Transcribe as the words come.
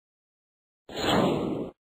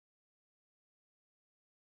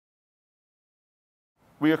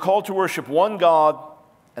We are called to worship one God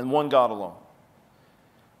and one God alone.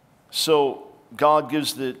 So God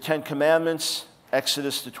gives the 10 Commandments,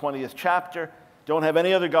 Exodus, the 20th chapter. Don't have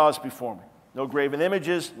any other gods before me. No graven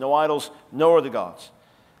images, no idols, no other gods.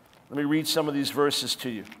 Let me read some of these verses to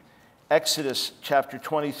you. Exodus chapter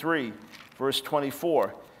 23, verse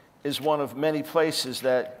 24, is one of many places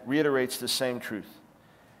that reiterates the same truth.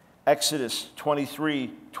 Exodus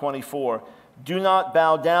 23, 24, do not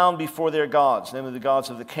bow down before their gods, namely the gods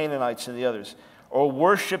of the Canaanites and the others, or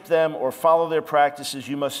worship them or follow their practices.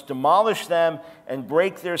 You must demolish them and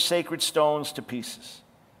break their sacred stones to pieces.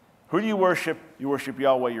 Who do you worship? You worship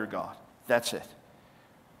Yahweh your God. That's it.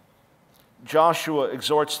 Joshua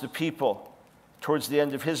exhorts the people towards the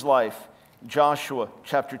end of his life. Joshua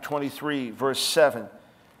chapter 23, verse 7.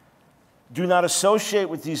 Do not associate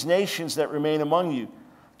with these nations that remain among you.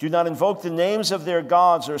 Do not invoke the names of their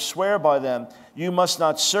gods or swear by them. You must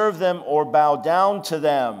not serve them or bow down to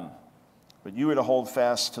them. But you are to hold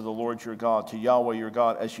fast to the Lord your God, to Yahweh your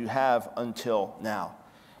God, as you have until now.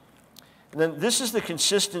 And then this is the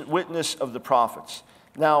consistent witness of the prophets.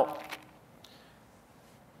 Now,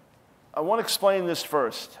 I want to explain this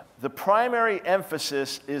first. The primary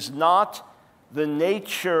emphasis is not the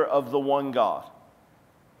nature of the one God,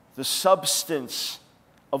 the substance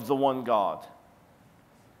of the one God.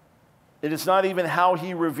 It is not even how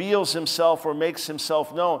he reveals himself or makes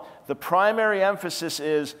himself known. The primary emphasis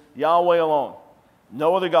is Yahweh alone,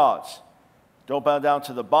 no other gods. Don't bow down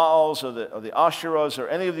to the Baals or the Asherahs or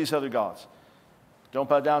any of these other gods. Don't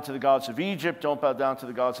bow down to the gods of Egypt. Don't bow down to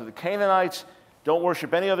the gods of the Canaanites. Don't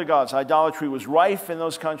worship any other gods. Idolatry was rife in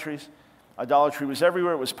those countries. Idolatry was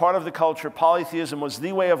everywhere. It was part of the culture. Polytheism was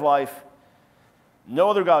the way of life.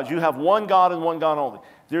 No other gods. You have one God and one God only.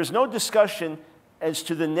 There's no discussion as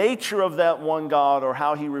to the nature of that one God or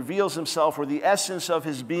how he reveals himself or the essence of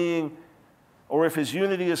his being or if his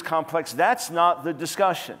unity is complex. That's not the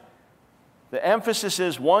discussion. The emphasis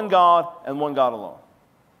is one God and one God alone.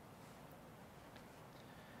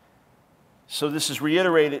 So this is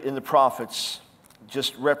reiterated in the prophets,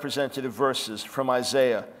 just representative verses from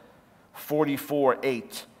Isaiah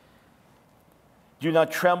 44:8. Do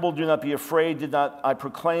not tremble, do not be afraid. Did not I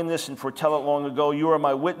proclaim this and foretell it long ago? You are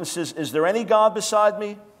my witnesses. Is there any God beside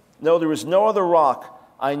me? No, there is no other rock.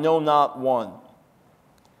 I know not one.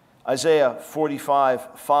 Isaiah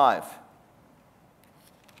 45:5.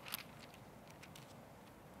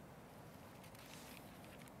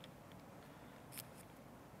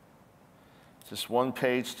 Just one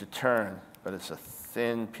page to turn, but it's a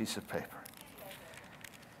thin piece of paper.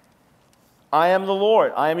 I am the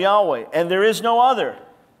Lord, I am Yahweh, and there is no other.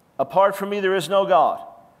 Apart from me, there is no God.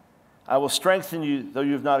 I will strengthen you, though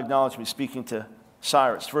you have not acknowledged me, speaking to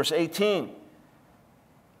Cyrus. Verse 18.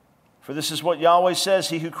 For this is what Yahweh says,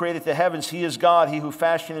 he who created the heavens, he is God. He who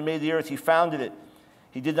fashioned and made the earth, he founded it.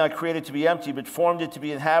 He did not create it to be empty, but formed it to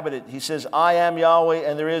be inhabited. He says, I am Yahweh,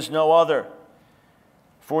 and there is no other.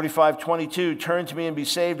 45:22, turn to me and be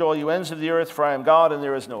saved, all you ends of the earth, for I am God, and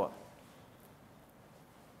there is no other.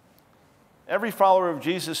 Every follower of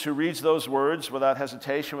Jesus who reads those words without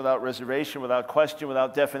hesitation, without reservation, without question,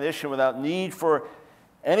 without definition, without need for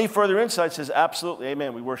any further insight says, absolutely,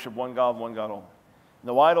 amen, we worship one God only.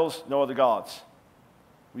 No idols, no other gods.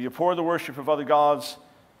 We abhor the worship of other gods.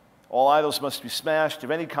 All idols must be smashed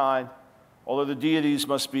of any kind. All other deities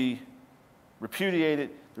must be repudiated.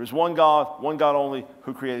 There is one God only,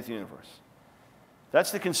 who created the universe.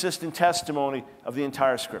 That's the consistent testimony of the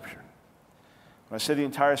entire Scripture. When I say the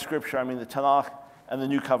entire Scripture, I mean the Tanakh and the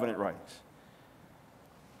New Covenant writings.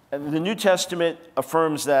 And the New Testament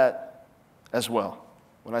affirms that as well.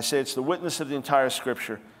 When I say it's the witness of the entire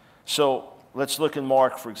Scripture. So let's look in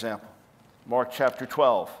Mark, for example. Mark chapter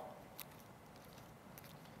 12.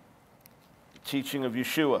 The teaching of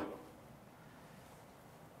Yeshua.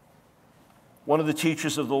 One of the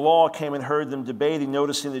teachers of the law came and heard them debating,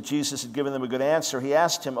 noticing that Jesus had given them a good answer. He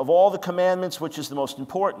asked him, of all the commandments, which is the most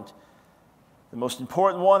important? The most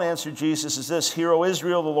important one, answered Jesus, is this: Hear, O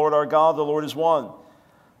Israel, the Lord our God, the Lord is one.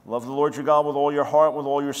 Love the Lord your God with all your heart, with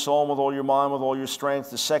all your soul, with all your mind, with all your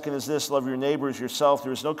strength. The second is this: love your neighbor as yourself.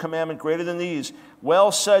 There is no commandment greater than these.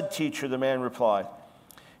 Well said, teacher, the man replied.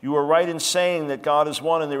 You are right in saying that God is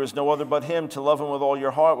one and there is no other but him. To love him with all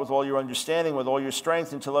your heart, with all your understanding, with all your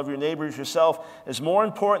strength, and to love your neighbor as yourself is more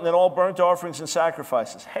important than all burnt offerings and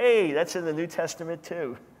sacrifices. Hey, that's in the New Testament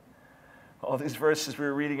too. All these verses we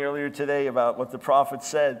were reading earlier today about what the prophet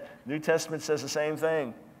said. New Testament says the same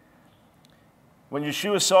thing. When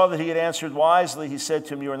Yeshua saw that he had answered wisely, he said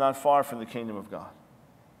to him, you are not far from the kingdom of God.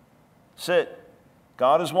 Sit.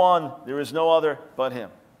 God is one. There is no other but him.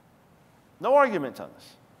 No argument on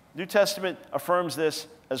this. New Testament affirms this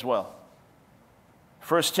as well.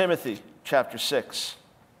 1 Timothy chapter 6.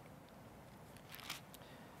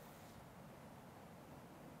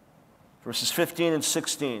 Verses 15 and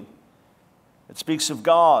 16. It speaks of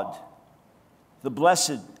God, the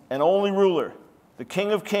blessed and only ruler, the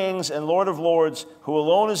King of kings and Lord of lords, who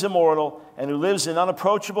alone is immortal and who lives in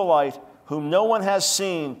unapproachable light, whom no one has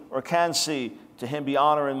seen or can see. To him be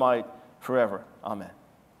honor and might forever. Amen.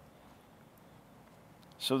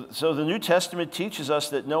 So the New Testament teaches us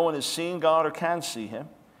that no one has seen God or can see him,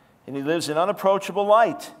 and he lives in unapproachable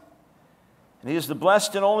light. And he is the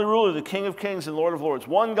blessed and only ruler, the King of kings and Lord of lords.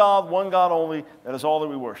 One God only, that is all that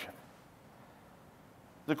we worship.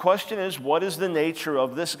 The question is, what is the nature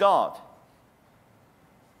of this God?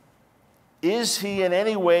 Is he in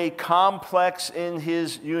any way complex in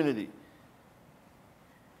his unity?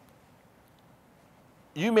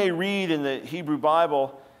 You may read in the Hebrew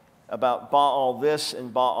Bible about Baal this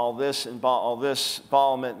and Baal this and Baal this.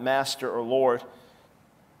 Baal meant master or Lord. It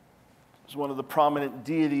was one of the prominent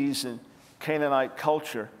deities in Canaanite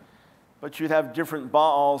culture. But you'd have different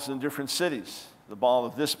Baals in different cities. The Baal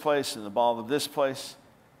of this place and the Baal of this place.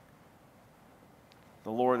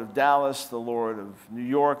 The Lord of Dallas, the Lord of New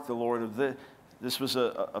York, the Lord of this. This was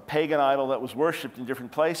a pagan idol that was worshipped in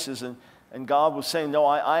different places. And God was saying, no,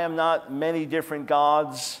 I am not many different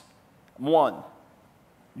gods. I'm one.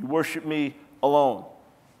 You worship me alone.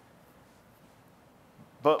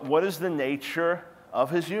 But what is the nature of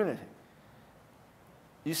his unity?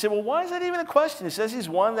 You say, well, why is that even a question? He says he's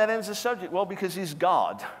one, that ends the subject. Well, because he's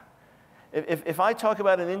God. If I talk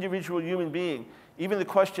about an individual human being, even the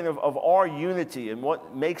question of our unity and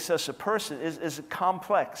what makes us a person is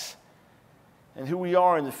complex. And who we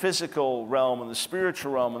are in the physical realm and the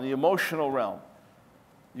spiritual realm and the emotional realm.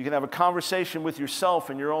 You can have a conversation with yourself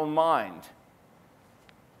in your own mind.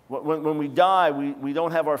 When we die, we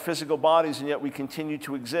don't have our physical bodies, and yet we continue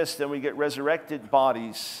to exist. Then we get resurrected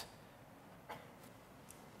bodies.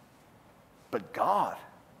 But God,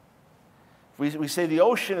 we say the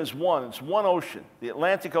ocean is one. It's one ocean. The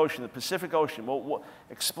Atlantic Ocean, the Pacific Ocean. Well,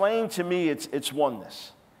 explain to me its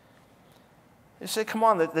oneness. You say, come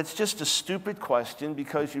on, that's just a stupid question,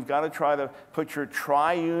 because you've got to try to put your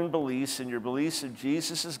triune beliefs and your beliefs of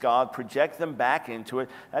Jesus as God, project them back into it.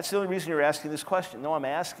 That's the only reason you're asking this question. No, I'm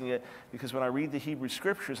asking it because when I read the Hebrew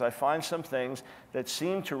Scriptures, I find some things that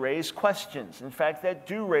seem to raise questions. In fact, that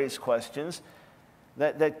do raise questions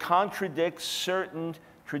that contradict certain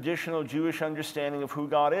traditional Jewish understanding of who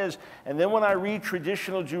God is. And then when I read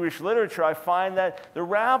traditional Jewish literature, I find that the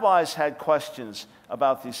rabbis had questions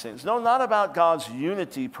about these things. No, not about God's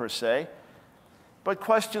unity per se, but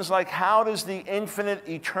questions like, how does the infinite,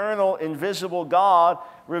 eternal, invisible God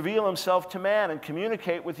reveal himself to man and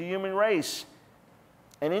communicate with the human race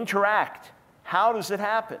and interact? How does it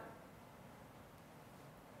happen?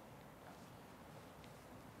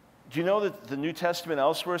 Do you know that the New Testament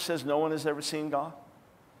elsewhere says no one has ever seen God?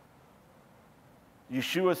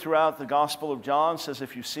 Yeshua, throughout the Gospel of John, says,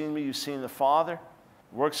 if you've seen me, you've seen the Father.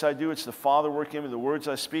 The works I do, it's the Father working in me. The words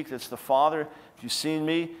I speak, that's the Father. If you've seen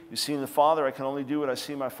me, you've seen the Father. I can only do what I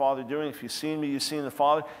see my Father doing. If you've seen me, you've seen the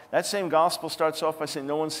Father. That same Gospel starts off by saying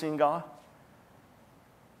no one's seen God.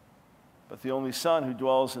 But the only Son who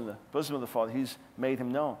dwells in the bosom of the Father, he's made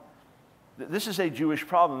him known. This is a Jewish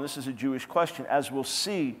problem. This is a Jewish question, as we'll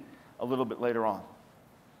see a little bit later on.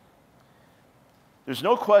 There's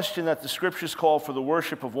no question that the Scriptures call for the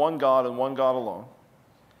worship of one God and one God alone.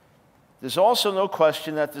 There's also no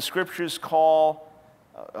question that the Scriptures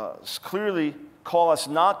clearly call us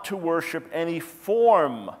not to worship any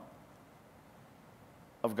form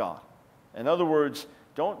of God. In other words,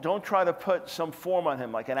 don't try to put some form on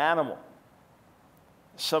him like an animal.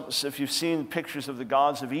 So if you've seen pictures of the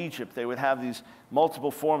gods of Egypt, they would have these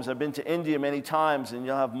multiple forms. I've been to India many times, and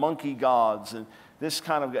you'll have monkey gods and this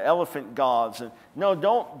kind of elephant gods. And no,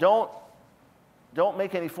 don't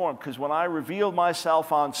make any form, because when I revealed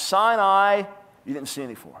myself on Sinai, you didn't see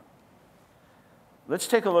any form. Let's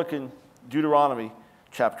take a look in Deuteronomy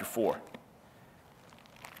chapter 4.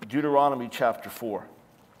 Deuteronomy chapter 4. I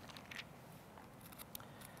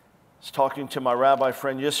was talking to my rabbi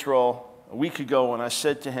friend Yisrael a week ago, and I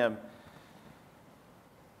said to him,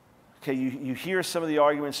 okay, you hear some of the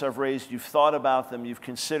arguments I've raised, you've thought about them, you've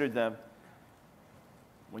considered them.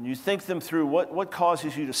 When you think them through, what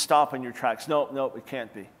causes you to stop in your tracks? No, it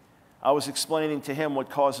can't be. I was explaining to him what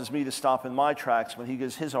causes me to stop in my tracks when he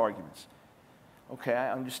gives his arguments. Okay,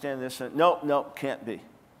 I understand this. No, can't be.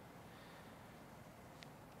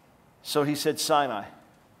 So he said Sinai,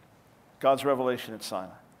 God's revelation at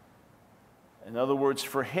Sinai. In other words,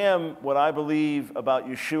 for him, what I believe about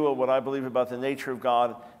Yeshua, what I believe about the nature of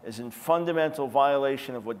God, is in fundamental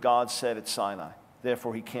violation of what God said at Sinai.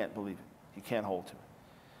 Therefore, he can't believe it. He can't hold to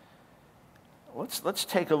it. Let's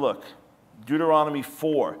take a look. Deuteronomy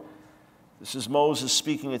 4. This is Moses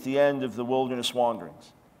speaking at the end of the wilderness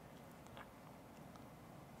wanderings.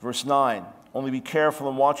 Verse 9. Only be careful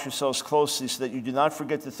and watch yourselves closely so that you do not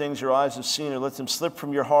forget the things your eyes have seen or let them slip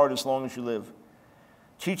from your heart as long as you live.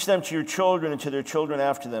 Teach them to your children and to their children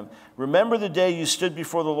after them. Remember the day you stood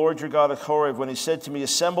before the Lord your God at Horeb when he said to me,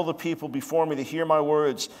 assemble the people before me to hear my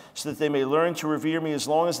words so that they may learn to revere me as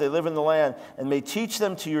long as they live in the land and may teach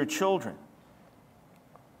them to your children.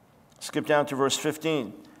 Skip down to verse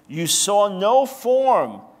 15. You saw no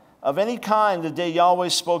form of any kind the day Yahweh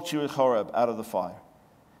spoke to you at Horeb out of the fire.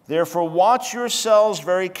 Therefore, watch yourselves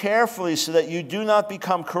very carefully so that you do not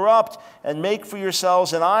become corrupt and make for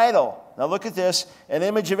yourselves an idol. Now look at this, an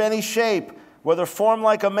image of any shape, whether formed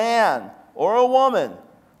like a man or a woman,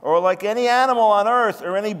 or like any animal on earth,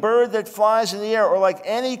 or any bird that flies in the air, or like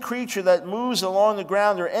any creature that moves along the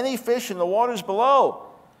ground, or any fish in the waters below.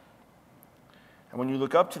 And when you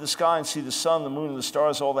look up to the sky and see the sun, the moon, and the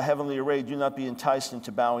stars, all the heavenly array, do not be enticed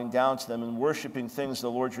into bowing down to them and worshiping things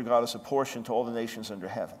the Lord your God has apportioned to all the nations under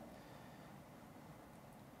heaven.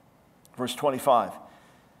 Verse 25.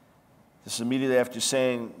 This is immediately after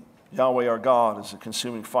saying, Yahweh our God is a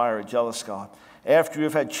consuming fire, a jealous God. After you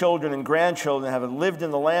have had children and grandchildren and have lived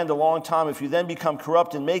in the land a long time, if you then become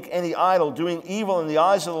corrupt and make any idol, doing evil in the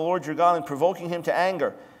eyes of the Lord your God and provoking him to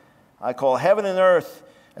anger, I call heaven and earth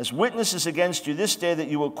as witnesses against you this day that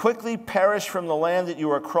you will quickly perish from the land that you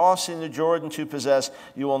are crossing the Jordan to possess.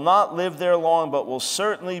 You will not live there long, but will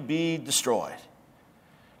certainly be destroyed.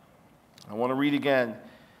 I want to read again,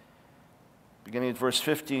 beginning at verse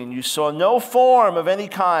 15. You saw no form of any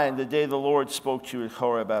kind the day the Lord spoke to you at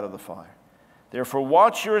Horeb out of the fire. Therefore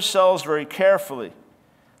watch yourselves very carefully,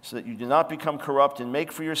 so that you do not become corrupt and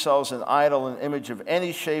make for yourselves an idol, an image of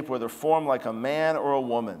any shape, whether formed like a man or a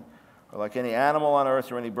woman, or like any animal on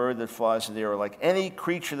earth, or any bird that flies in the air, or like any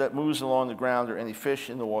creature that moves along the ground, or any fish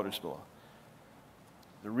in the waters below.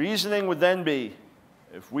 The reasoning would then be,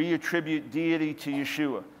 if we attribute deity to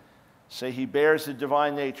Yeshua, say he bears the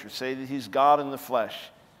divine nature, say that he's God in the flesh,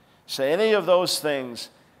 say any of those things,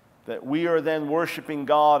 that we are then worshiping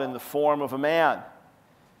God in the form of a man.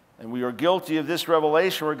 And we are guilty of this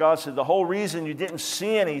revelation where God said, the whole reason you didn't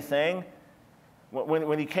see anything,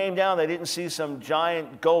 when he came down, they didn't see some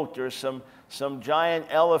giant goat or some giant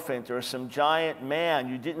elephant or some giant man.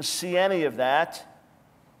 You didn't see any of that.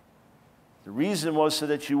 The reason was so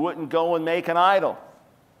that you wouldn't go and make an idol.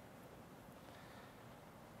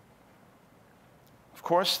 Of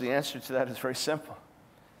course, the answer to that is very simple.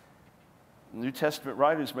 New Testament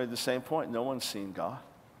writers made the same point. No one's seen God.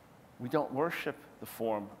 We don't worship the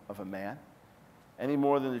form of a man any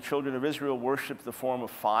more than the children of Israel worshiped the form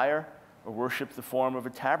of fire or worship the form of a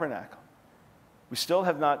tabernacle. We still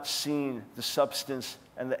have not seen the substance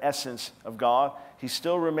and the essence of God. He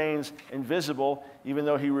still remains invisible, even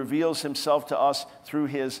though he reveals himself to us through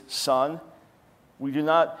his Son. We do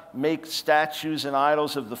not make statues and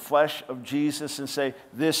idols of the flesh of Jesus and say,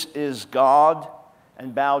 this is God,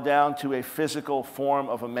 and bow down to a physical form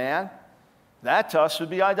of a man. That to us would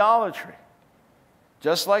be idolatry.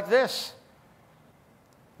 Just like this.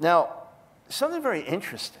 Now, something very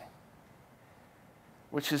interesting,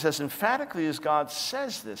 which is as emphatically as God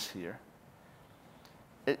says this here.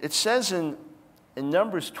 It says in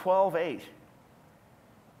Numbers 12:8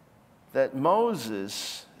 that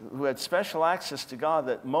Moses, who had special access to God,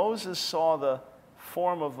 that Moses saw the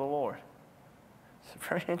form of the Lord. It's a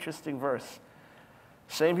very interesting verse.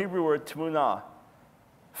 Same Hebrew word, tmunah,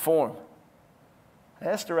 form. I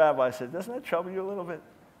asked the rabbi, I said, doesn't that trouble you a little bit?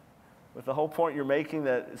 With the whole point you're making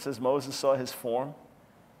that it says Moses saw his form.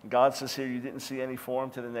 God says here you didn't see any form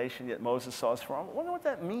to the nation, yet Moses saw his form. I wonder what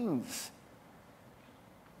that means.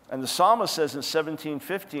 And the psalmist says in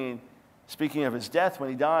 17:15, speaking of his death, when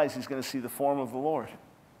he dies, he's going to see the form of the Lord.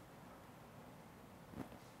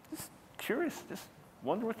 Just curious, just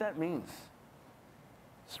wonder what that means.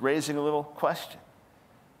 It's raising a little question.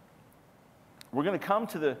 We're going to come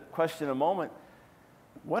to the question in a moment.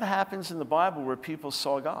 What happens in the Bible where people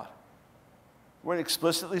saw God? Where it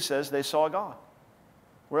explicitly says they saw God.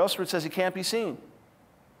 Where else where it says he can't be seen?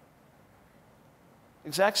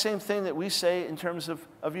 Exact same thing that we say in terms of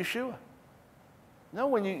Yeshua. No,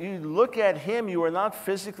 when you look at him, you are not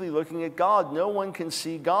physically looking at God. No one can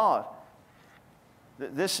see God.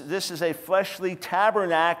 This is a fleshly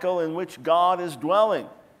tabernacle in which God is dwelling.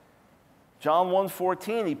 John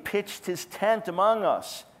 1:14, he pitched his tent among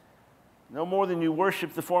us. No more than you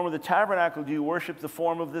worship the form of the tabernacle do you worship the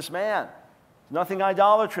form of this man. Nothing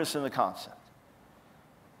idolatrous in the concept.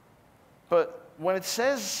 But when it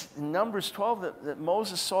says in Numbers 12 that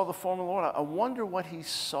Moses saw the form of the Lord, I wonder what he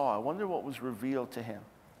saw. I wonder what was revealed to him.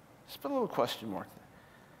 Just put a little question mark there.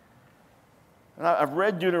 And I've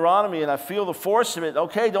read Deuteronomy and I feel the force of it.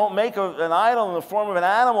 Okay, don't make an idol in the form of an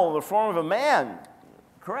animal, in the form of a man.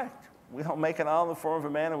 Correct. We don't make an idol in the form of a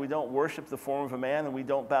man, and we don't worship the form of a man, and we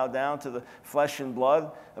don't bow down to the flesh and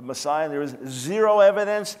blood of Messiah. There is zero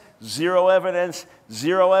evidence that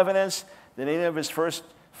any of his first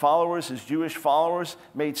followers, his Jewish followers,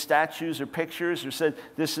 made statues or pictures or said,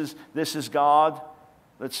 this is God.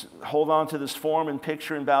 Let's hold on to this form and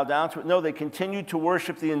picture and bow down to it. No, they continued to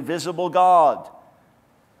worship the invisible God.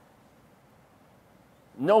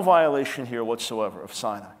 No violation here whatsoever of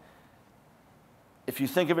Sinai. If you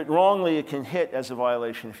think of it wrongly, it can hit as a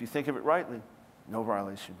violation. If you think of it rightly, no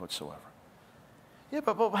violation whatsoever. Yeah,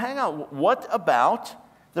 but hang on. What about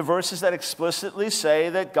the verses that explicitly say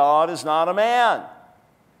that God is not a man?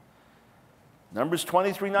 Numbers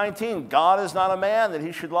 23:19, God is not a man that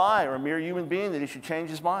he should lie, or a mere human being that he should change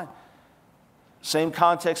his mind. Same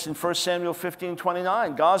context in 1 Samuel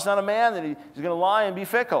 15:29. God's not a man that he's going to lie and be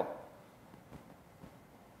fickle.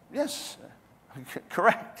 Yes,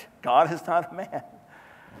 correct. God is not a man.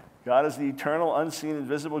 God is the eternal, unseen,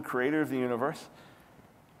 invisible creator of the universe,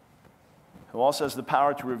 who also has the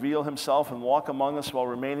power to reveal himself and walk among us while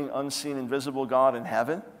remaining unseen, invisible God in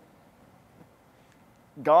heaven.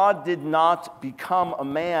 God did not become a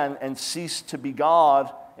man and cease to be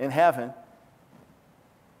God in heaven.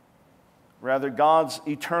 Rather, God's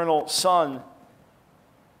eternal Son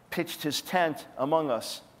pitched his tent among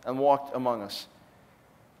us and walked among us.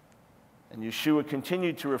 And Yeshua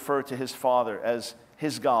continued to refer to his Father as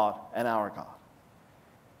his God and our God.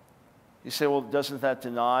 You say, well, doesn't that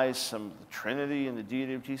deny some of the Trinity and the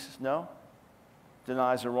deity of Jesus? No. It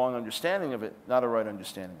denies a wrong understanding of it, not a right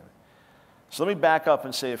understanding of it. So let me back up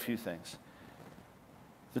and say a few things.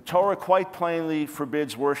 The Torah quite plainly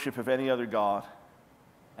forbids worship of any other God,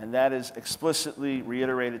 and that is explicitly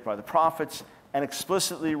reiterated by the prophets and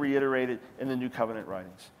explicitly reiterated in the New Covenant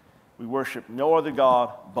writings. We worship no other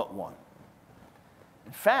God but one.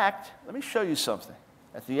 In fact, let me show you something.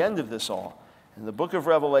 At the end of this all, in the book of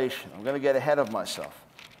Revelation, I'm going to get ahead of myself,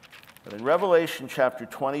 but in Revelation chapter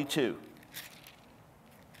 22,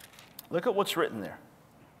 look at what's written there.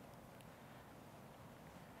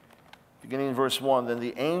 Beginning in verse 1, then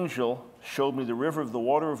the angel showed me the river of the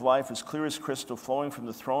water of life as clear as crystal, flowing from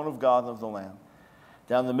the throne of God and of the Lamb.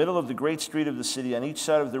 Down the middle of the great street of the city, on each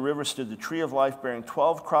side of the river stood the tree of life, bearing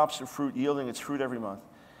 12 crops of fruit, yielding its fruit every month.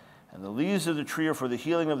 And the leaves of the tree are for the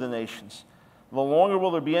healing of the nations. No longer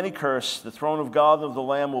will there be any curse. The throne of God and of the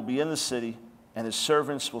Lamb will be in the city, and his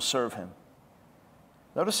servants will serve him.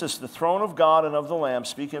 Notice this, the throne of God and of the Lamb,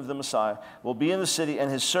 speaking of the Messiah, will be in the city,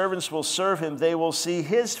 and his servants will serve him. They will see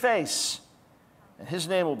his face, and his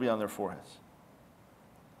name will be on their foreheads.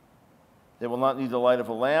 They will not need the light of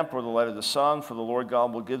a lamp or the light of the sun, for the Lord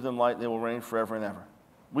God will give them light, and they will reign forever and ever.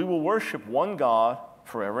 We will worship one God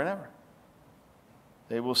forever and ever.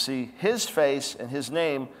 They will see his face, and his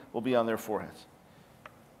name will be on their foreheads.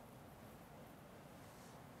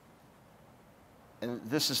 And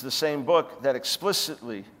this is the same book that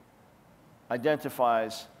explicitly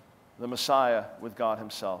identifies the Messiah with God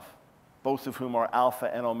himself, both of whom are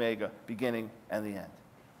Alpha and Omega, beginning and the end.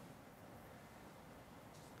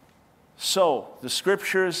 So, the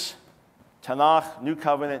scriptures, Tanakh, New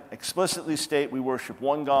Covenant, explicitly state we worship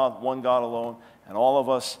one God alone, and all of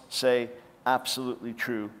us say, absolutely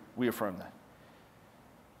true. We affirm that.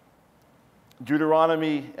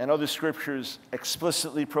 Deuteronomy and other scriptures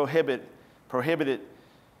explicitly prohibited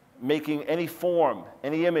making any form,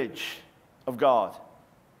 any image of God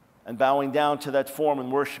and bowing down to that form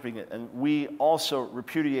and worshiping it. And we also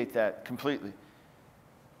repudiate that completely.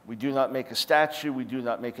 We do not make a statue. We do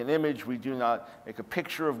not make an image. We do not make a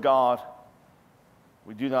picture of God.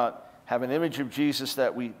 We do not have an image of Jesus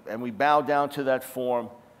and we bow down to that form.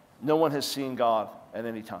 No one has seen God at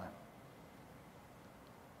any time.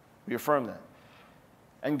 We affirm that.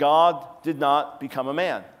 And God did not become a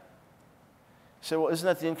man. You say, well, isn't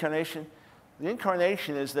that the incarnation? The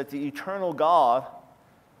incarnation is that the eternal God,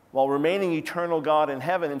 while remaining eternal God in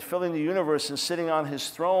heaven and filling the universe and sitting on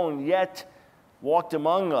his throne, yet walked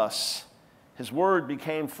among us. His word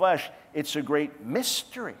became flesh. It's a great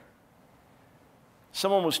mystery.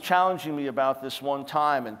 Someone was challenging me about this one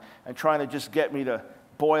time and trying to just get me to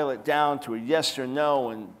boil it down to a yes or no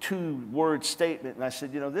and two-word statement. And I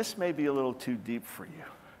said, this may be a little too deep for you.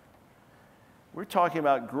 We're talking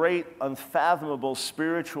about great, unfathomable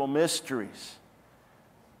spiritual mysteries.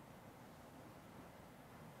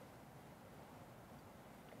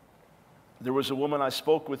 There was a woman I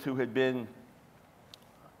spoke with who had been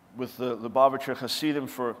with the Lubavitcher Hasidim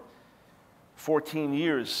for 14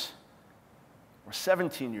 years, or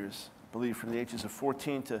 17 years, I believe, from the ages of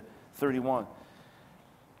 14 to 31.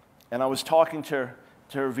 And I was talking to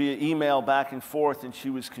her via email back and forth, and she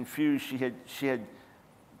was confused. She had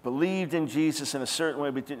believed in Jesus in a certain way,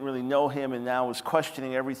 but didn't really know him, and now was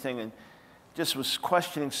questioning everything, and just was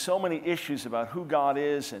questioning so many issues about who God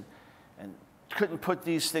is, and couldn't put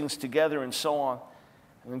these things together, and so on.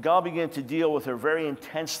 And then God began to deal with her very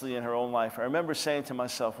intensely in her own life. I remember saying to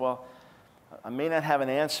myself, well, I may not have an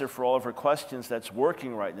answer for all of her questions that's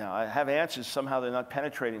working right now. I have answers, somehow they're not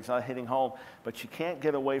penetrating, it's not hitting home, but she can't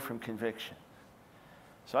get away from conviction.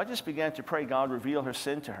 So I just began to pray, God, reveal her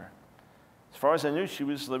sin to her. As far as I knew, she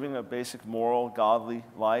was living a basic moral, godly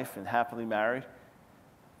life and happily married,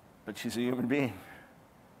 but she's a human being.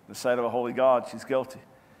 In the sight of a holy God, she's guilty.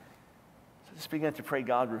 So I just began to pray,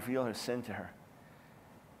 God, reveal her sin to her.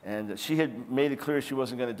 And she had made it clear she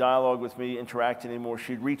wasn't going to dialogue with me, interact anymore.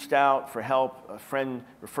 She'd reached out for help. A friend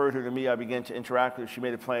referred her to me. I began to interact with her. She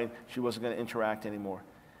made it plain she wasn't going to interact anymore.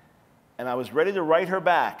 And I was ready to write her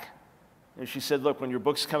back. And she said, look, when your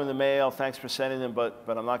books come in the mail, thanks for sending them, but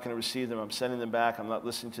I'm not going to receive them. I'm sending them back. I'm not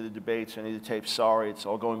listening to the debates or any of the tapes. Sorry, it's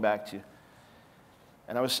all going back to you.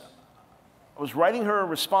 And I was writing her a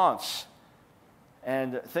response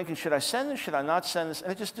and thinking, should I send this? Should I not send this?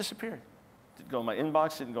 And it just disappeared. Didn't go in my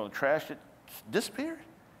inbox, didn't go in the trash, it just disappeared.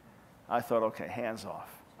 I thought, okay, hands off.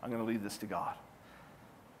 I'm going to leave this to God.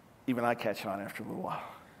 Even I catch on after a little while.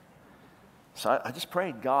 So I just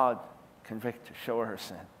prayed, God, convict her, show her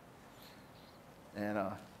sin. And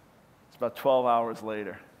it's about 12 hours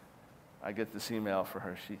later, I get this email for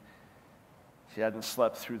her. She hadn't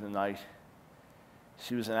slept through the night.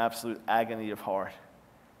 She was in absolute agony of heart.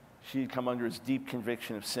 She had come under as deep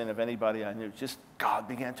conviction of sin of anybody I knew. Just God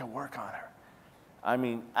began to work on her. I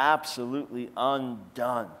mean, absolutely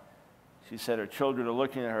undone. She said her children are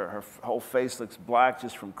looking at her. Her whole face looks black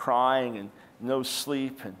just from crying and no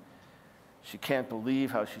sleep. And she can't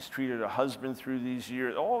believe how she's treated her husband through these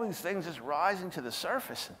years. All these things just rising to the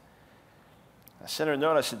surface. And I sent her a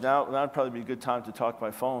note. I said, now would probably be a good time to talk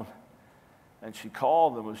by phone. And she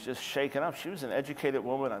called and was just shaken up. She was an educated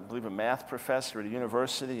woman, I believe a math professor at a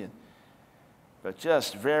university, but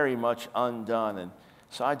just very much undone. And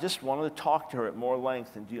so I just wanted to talk to her at more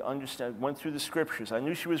length. And do you understand? Went through the scriptures. I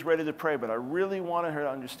knew she was ready to pray, but I really wanted her to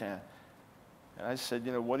understand. And I said,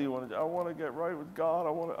 what do you want to do? I want to get right with God.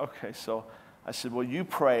 Okay, so I said, well, you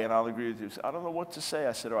pray and I'll agree with you. Said, I don't know what to say.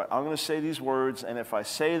 I said, all right, I'm going to say these words, and if I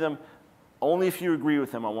say them, only if you agree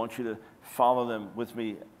with them, I want you to follow them with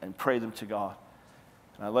me and pray them to God.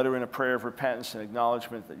 And I led her in a prayer of repentance and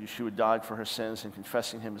acknowledgement that Yeshua died for her sins and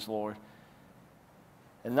confessing him as Lord.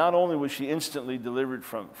 And not only was she instantly delivered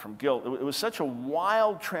from guilt, it was such a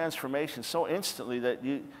wild transformation, so instantly that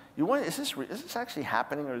you wonder, is this actually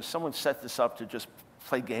happening, or did someone set this up to just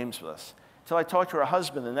play games with us? Until I talked to her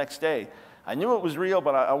husband the next day. I knew it was real,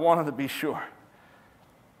 but I wanted to be sure.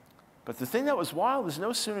 But the thing that was wild is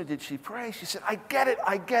no sooner did she pray, she said, I get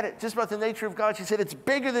it. Just about the nature of God. She said, it's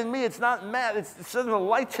bigger than me. It's not mad. It's sort of a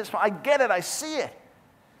light just, I get it. I see it.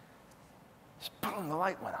 Just boom, the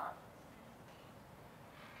light went on.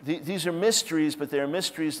 These are mysteries, but they're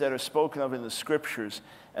mysteries that are spoken of in the scriptures.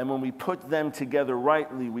 And when we put them together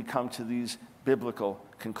rightly, we come to these biblical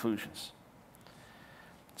conclusions.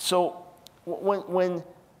 So when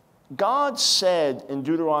God said in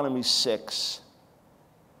Deuteronomy 6,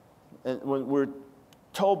 and when we're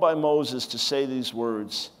told by Moses to say these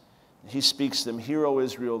words, he speaks them, Hear, O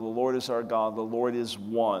Israel, the Lord is our God, the Lord is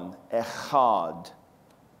one, echad.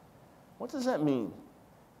 What does that mean?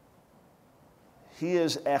 He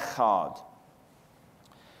is echad.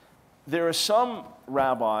 There are some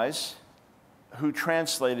rabbis who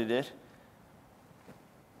translated it,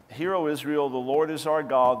 Hear, O Israel, the Lord is our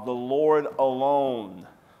God, the Lord alone.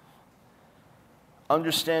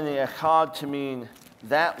 Understanding echad to mean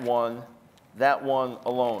that one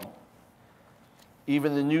alone.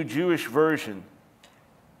 Even the New Jewish Version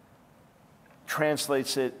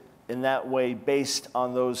translates it in that way based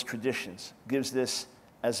on those traditions, gives this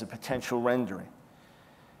as a potential rendering.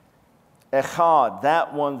 Echad,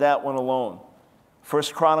 that one alone. 1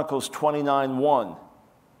 Chronicles 29:1.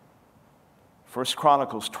 1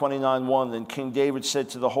 Chronicles 29:1. Then King David said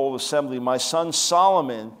to the whole assembly, My son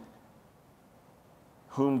Solomon,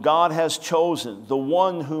 whom God has chosen, the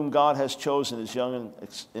one whom God has chosen is young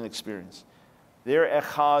and inexperienced. There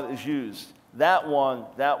echad is used. That one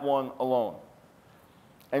alone.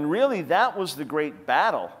 And really, that was the great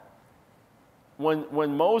battle.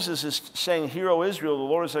 When Moses is saying, "Hear, O Israel, the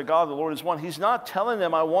Lord is our God, the Lord is one," he's not telling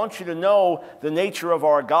them, "I want you to know the nature of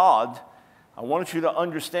our God. I want you to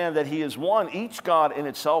understand that he is one." Each God in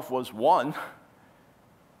itself was one.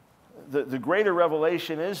 The greater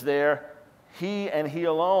revelation is there, he and he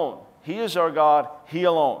alone. He is our God, he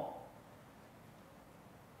alone.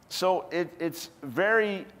 So it's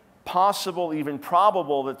very possible, even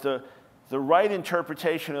probable, that the right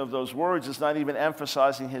interpretation of those words is not even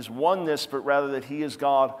emphasizing his oneness, but rather that he is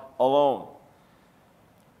God alone.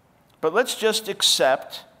 But let's just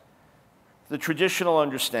accept the traditional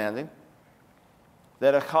understanding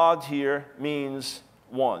that echad here means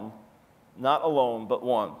one, not alone, but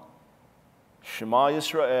one. Shema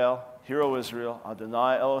Yisrael, Hear, O Israel,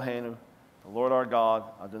 Adonai Eloheinu, the Lord our God,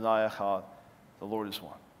 Adonai echad, the Lord is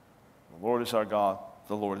one. The Lord is our God,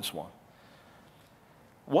 the Lord is one.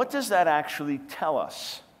 What does that actually tell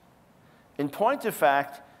us? In point of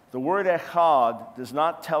fact, the word echad does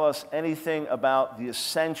not tell us anything about the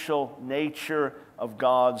essential nature of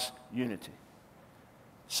God's unity.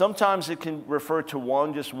 Sometimes it can refer to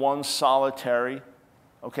one, just one solitary,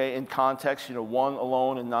 okay, in context, one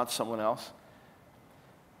alone and not someone else.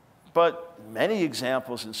 But many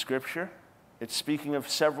examples in Scripture, it's speaking of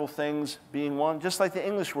several things being one, just like the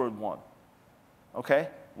English word one, okay?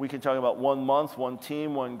 We can talk about 1 month, one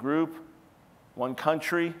team, one group, one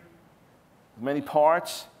country, many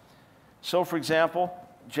parts. So, for example,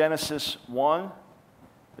 Genesis 1,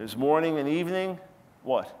 there's morning and evening.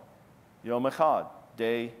 What? Yom Echad,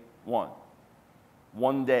 day 1.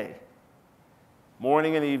 1 day.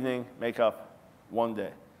 Morning and evening make up 1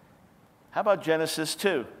 day. How about Genesis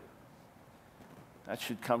 2? That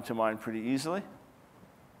should come to mind pretty easily.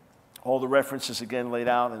 All the references again laid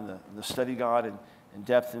out in the study guide in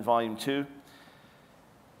depth in volume 2.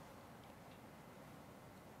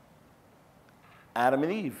 Adam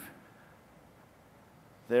and Eve.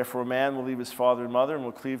 Therefore, a man will leave his father and mother and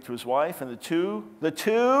will cleave to his wife, and the two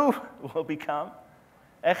will become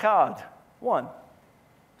echad, one.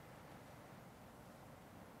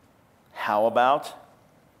 How about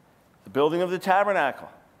the building of the tabernacle?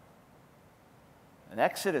 In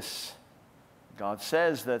Exodus, God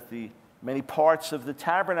says that the many parts of the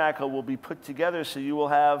tabernacle will be put together so you will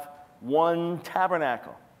have one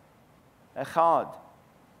tabernacle. Echad.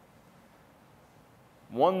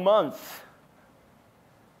 1 month.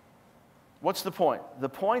 What's the point? The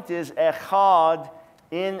point is echad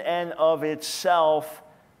in and of itself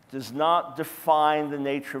does not define the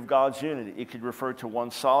nature of God's unity. It could refer to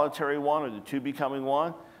one solitary one, or the two becoming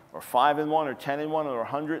one, or 5 in 1, or 10 in 1, or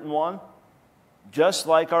 100 in 1. Just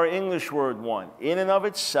like our English word one. In and of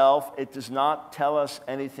itself, it does not tell us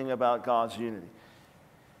anything about God's unity.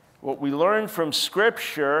 What we learn from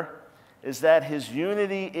Scripture is that his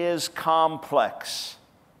unity is complex.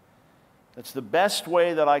 That's the best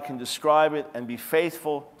way that I can describe it and be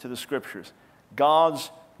faithful to the Scriptures. God's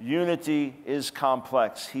unity is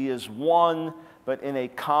complex. He is one, but in a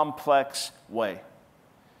complex way.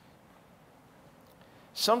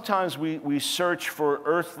 Sometimes we search for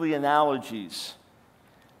earthly analogies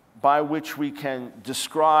by which we can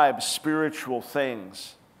describe spiritual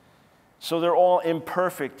things. So they're all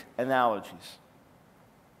imperfect analogies.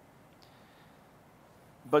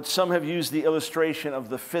 But some have used the illustration of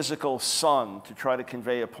the physical sun to try to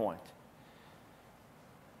convey a point.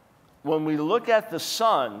 When we look at the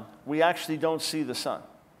sun, we actually don't see the sun.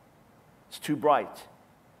 It's too bright.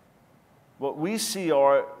 What we see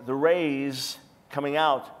are the rays coming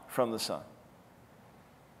out from the sun.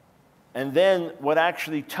 And then what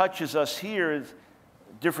actually touches us here is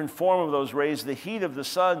a different form of those rays. The heat of the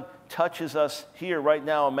sun touches us here. Right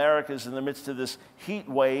now, America is in the midst of this heat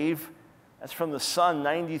wave. That's from the sun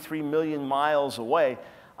 93 million miles away.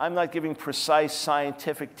 I'm not giving precise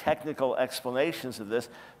scientific, technical explanations of this,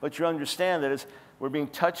 but you understand that we're being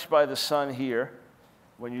touched by the sun here.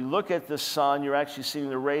 When you look at the sun, you're actually seeing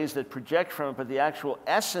the rays that project from it, but the actual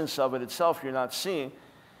essence of it itself you're not seeing.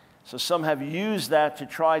 So some have used that to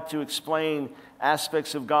try to explain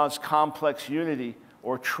aspects of God's complex unity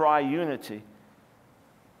or triunity,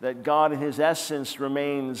 that God in his essence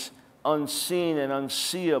remains unseen and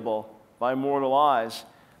unseeable by mortal eyes.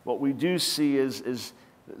 What we do see is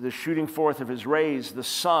the shooting forth of his rays, the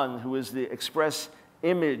sun, who is the express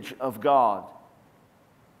image of God.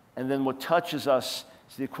 And then what touches us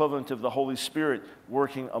is the equivalent of the Holy Spirit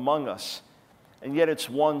working among us. And yet it's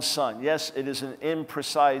one sun. Yes, it is an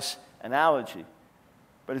imprecise analogy,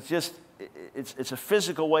 but it's a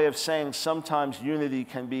physical way of saying sometimes unity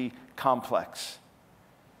can be complex.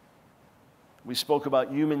 We spoke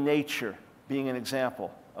about human nature being an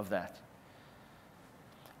example of that.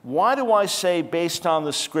 Why do I say, based on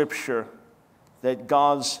the Scripture, that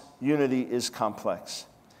God's unity is complex?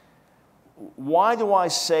 Why do I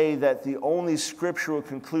say that the only scriptural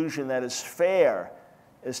conclusion that is fair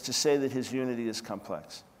is to say that his unity is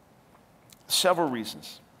complex? Several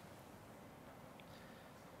reasons.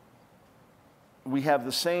 We have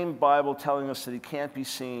the same Bible telling us that he can't be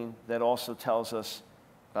seen that also tells us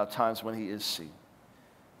about times when he is seen.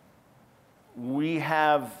 We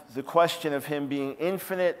have the question of him being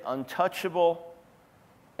infinite, untouchable,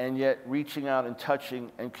 and yet reaching out and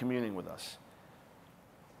touching and communing with us.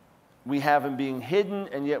 We have him being hidden,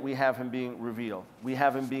 and yet we have him being revealed. We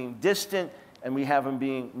have him being distant, and we have him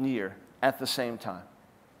being near at the same time.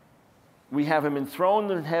 We have him enthroned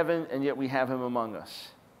in heaven, and yet we have him among us.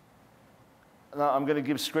 Now, I'm going to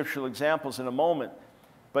give scriptural examples in a moment,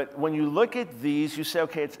 but when you look at these, you say,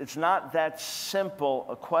 okay, it's not that simple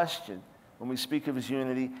a question when we speak of his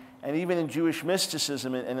unity. And even in Jewish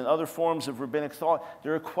mysticism and in other forms of rabbinic thought,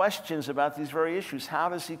 there are questions about these very issues. How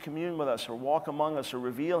does he commune with us or walk among us or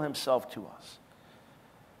reveal himself to us?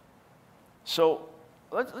 So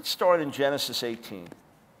let's start in Genesis 18.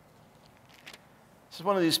 This is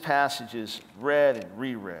one of these passages read and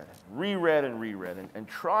reread, and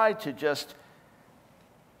tried to just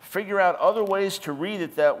figure out other ways to read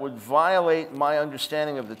it that would violate my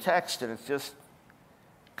understanding of the text, and it just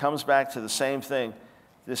comes back to the same thing.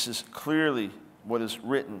 This is clearly what is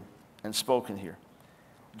written and spoken here.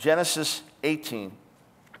 Genesis 18.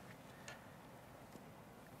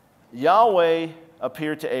 Yahweh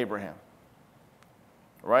appeared to Abraham.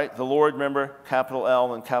 Right? The Lord, remember, capital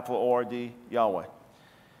L and capital O-R-D, Yahweh.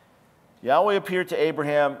 Yahweh appeared to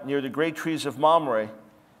Abraham near the great trees of Mamre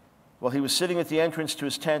while he was sitting at the entrance to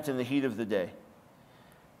his tent in the heat of the day.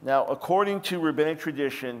 Now, according to rabbinic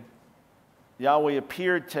tradition, Yahweh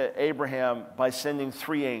appeared to Abraham by sending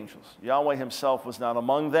 3 angels. Yahweh himself was not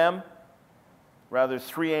among them. Rather,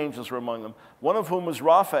 3 angels were among them, one of whom was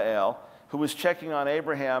Raphael, who was checking on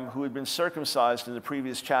Abraham, who had been circumcised in the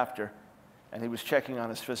previous chapter, and he was checking on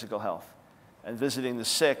his physical health. And visiting the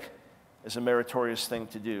sick is a meritorious thing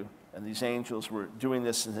to do, and these angels were doing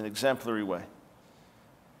this in an exemplary way.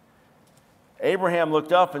 Abraham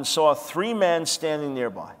looked up and saw 3 men standing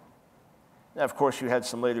nearby. Now, of course, you had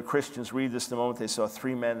some later Christians read this the moment they saw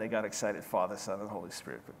 3 men, they got excited, Father, Son, and Holy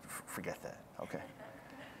Spirit, but forget that, okay.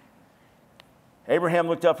 Abraham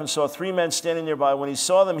looked up and saw 3 men standing nearby. When he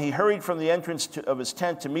saw them, he hurried from the entrance of his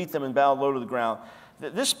tent to meet them and bowed low to the ground.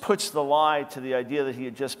 This puts the lie to the idea that he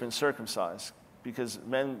had just been circumcised, because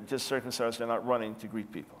men just circumcised are not running to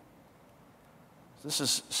greet people. This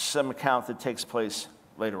is some account that takes place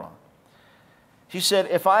later on. He said,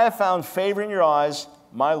 if I have found favor in your eyes,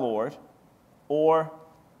 my Lord, or,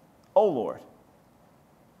 O Lord,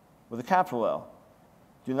 with a capital L,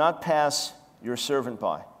 do not pass your servant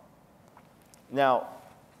by. Now,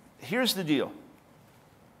 here's the deal.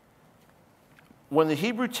 When the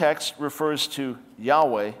Hebrew text refers to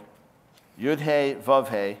Yahweh, Yud-He,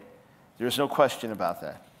 Vav-He, there's no question about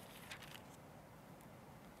that.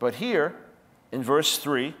 But here, in verse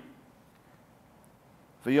 3,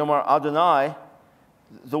 V'yomar Adonai,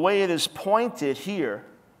 the way it is pointed here,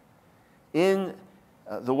 in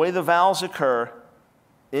the way the vowels occur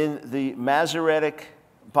in the Masoretic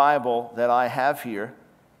Bible that I have here,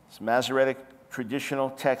 this Masoretic traditional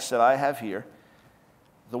text that I have here,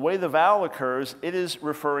 the way the vowel occurs, it is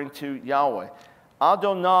referring to Yahweh.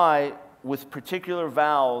 Adonai, with particular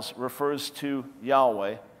vowels, refers to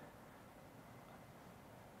Yahweh.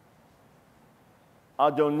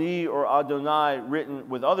 Adoni or Adonai, written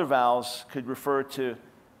with other vowels, could refer to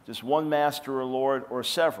just one master or Lord or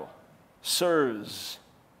several. Sirs,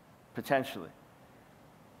 potentially.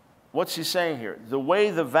 What's he saying here? The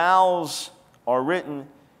way the vowels are written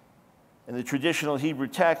in the traditional Hebrew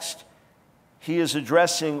text, he is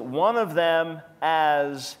addressing one of them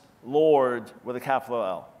as Lord with a capital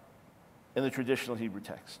L in the traditional Hebrew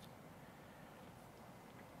text.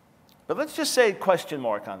 But let's just say question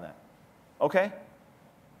mark on that, okay?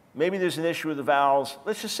 Maybe there's an issue with the vowels.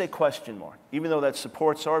 Let's just say question mark. Even though that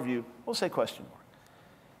supports our view, we'll say question mark.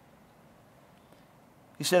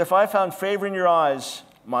 He said, if I found favor in your eyes,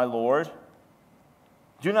 my Lord,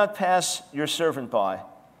 do not pass your servant by.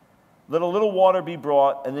 Let a little water be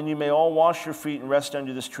brought, and then you may all wash your feet and rest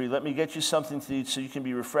under this tree. Let me get you something to eat so you can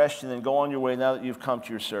be refreshed, and then go on your way now that you've come to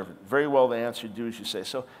your servant. Very well, they answered, do as you say.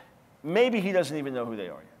 So maybe he doesn't even know who they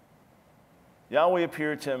are yet. Yahweh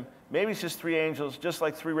appeared to him. Maybe it's just 3 angels, just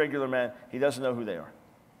like 3 regular men. He doesn't know who they are.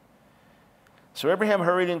 So Abraham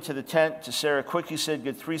hurried into the tent to Sarah. Quick, he said,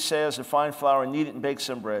 get 3 seahs of fine flour and knead it and bake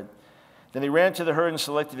some bread. Then he ran to the herd and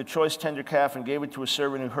selected a choice tender calf and gave it to a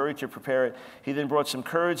servant who hurried to prepare it. He then brought some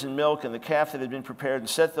curds and milk and the calf that had been prepared and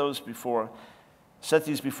set these before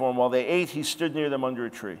him. While they ate, he stood near them under a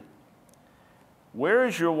tree. "Where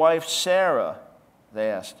is your wife Sarah?" they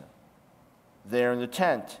asked him. "There in the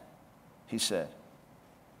tent," he said.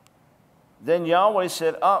 Then Yahweh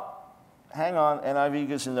said, hang on, NIV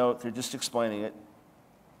gives a note, they're just explaining it.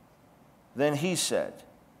 Then he said.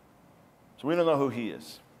 So we don't know who he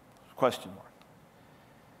is. Question mark.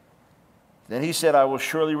 Then he said, "I will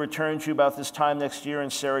surely return to you about this time next year,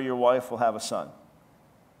 and Sarah, your wife, will have a son."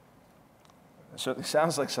 It certainly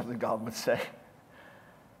sounds like something God would say.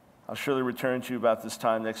 "I'll surely return to you about this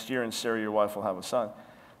time next year, and Sarah, your wife, will have a son."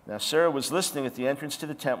 Now Sarah was listening at the entrance to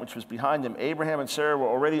the tent, which was behind him. Abraham and Sarah were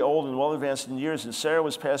already old and well advanced in years, and Sarah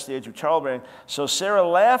was past the age of childbearing. So Sarah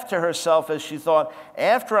laughed to herself as she thought,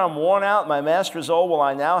 "After I'm worn out, my master is old, will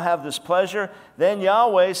I now have this pleasure?" Then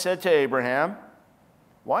Yahweh said to Abraham,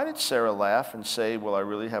 "Why did Sarah laugh and say, 'Will I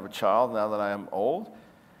really have a child now that I am old?'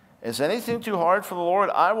 Is anything too hard for the Lord?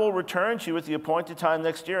 I will return to you at the appointed time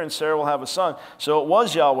next year, and Sarah will have a son." So it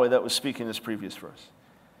was Yahweh that was speaking this previous verse.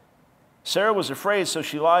 Sarah was afraid, so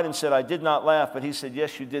she lied and said, "I did not laugh." But he said,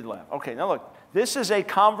 "Yes, you did laugh." Okay, now look, this is a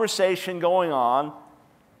conversation going on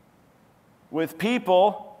with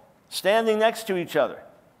people standing next to each other.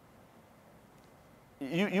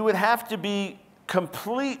 You would have to be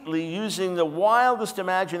completely using the wildest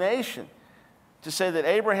imagination to say that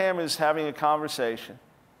Abraham is having a conversation,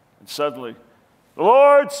 and suddenly, "The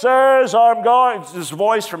Lord says I'm going," it's this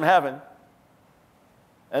voice from heaven.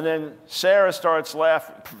 And then Sarah starts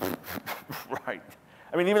laughing. Right.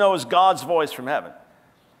 I mean, even though it was God's voice from heaven.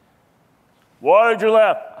 "Why did you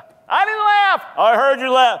laugh?" "I didn't laugh. I heard you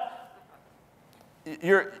laugh."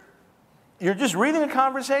 You're just reading a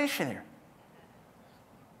conversation here.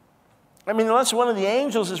 I mean, unless one of the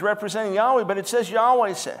angels is representing Yahweh, but it says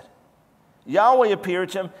Yahweh said. Yahweh appeared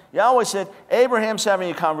to him. Yahweh said, Abraham's having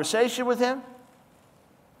a conversation with him.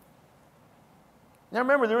 Now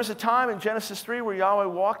remember, there was a time in Genesis 3 where Yahweh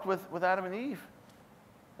walked with Adam and Eve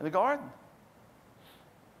in the garden.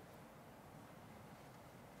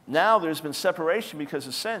 Now there's been separation because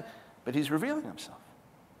of sin, but he's revealing himself.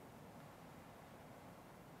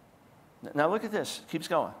 Now look at this. It keeps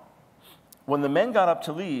going. When the men got up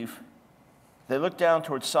to leave, they looked down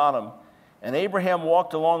towards Sodom, and Abraham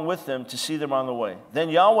walked along with them to see them on the way. Then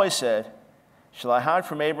Yahweh said, "Shall I hide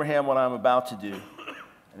from Abraham what I am about to do?"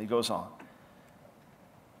 And he goes on.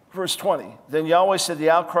 Verse 20, then Yahweh said, "The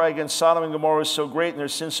outcry against Sodom and Gomorrah is so great and their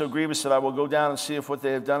sin so grievous that I will go down and see if what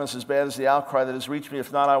they have done is as bad as the outcry that has reached me.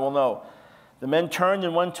 If not, I will know." The men turned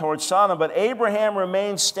and went towards Sodom, but Abraham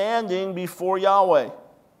remained standing before Yahweh.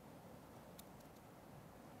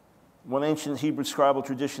 One ancient Hebrew scribal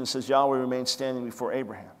tradition says Yahweh remained standing before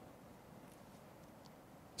Abraham.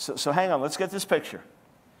 So hang on, let's get this picture.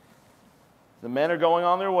 The men are going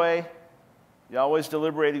on their way. Yahweh's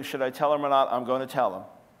deliberating, should I tell him or not? I'm going to tell him.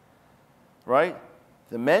 Right?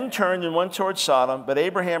 The men turned and went towards Sodom, but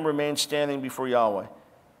Abraham remained standing before Yahweh.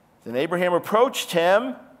 Then Abraham approached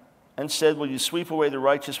him and said, "Will you sweep away the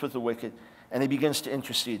righteous with the wicked?" And he begins to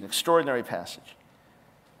intercede. An extraordinary passage.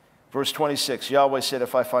 Verse 26, Yahweh said,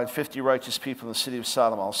 "If I find 50 righteous people in the city of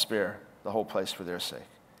Sodom, I'll spare the whole place for their sake."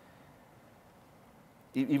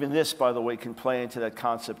 Even this, by the way, can play into that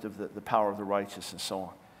concept of the power of the righteous and so on.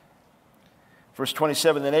 Verse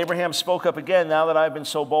 27, then Abraham spoke up again, "Now that I have been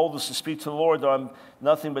so bold as to speak to the Lord, though I'm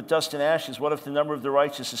nothing but dust and ashes, what if the number of the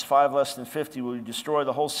righteous is 5 less than 50? Will you destroy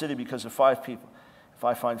the whole city because of 5 people? If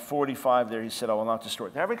I find 45 there," he said, "I will not destroy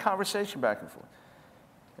it." They're having a conversation back and forth.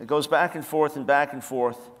 It goes back and forth and back and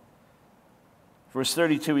forth. Verse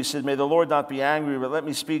 32, he said, "May the Lord not be angry, but let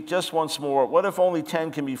me speak just once more. What if only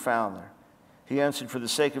 10 can be found there?" He answered, "For the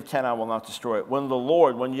sake of 10, I will not destroy it."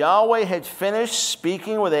 When Yahweh had finished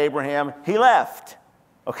speaking with Abraham, he left.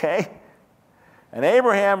 Okay? And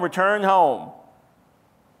Abraham returned home.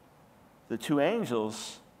 The 2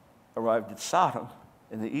 angels arrived at Sodom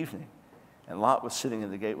in the evening, and Lot was sitting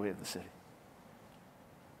in the gateway of the city.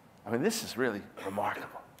 I mean, this is really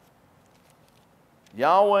remarkable.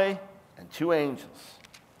 Yahweh and 2 angels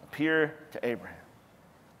appear to Abraham.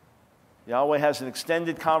 Yahweh has an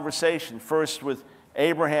extended conversation, first with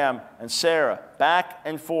Abraham and Sarah, back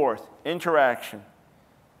and forth, interaction.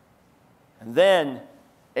 And then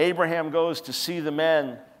Abraham goes to see the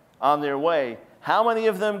men on their way. How many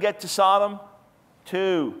of them get to Sodom?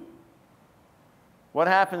 2. What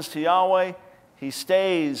happens to Yahweh? He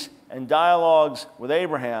stays and dialogues with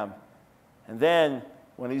Abraham. And then,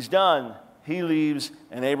 when he's done, he leaves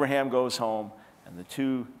and Abraham goes home. And the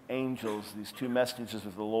 2 angels, these 2 messengers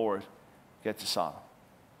of the Lord, get to Sodom.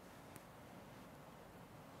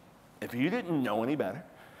 if you didn't know any better,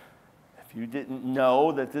 if you didn't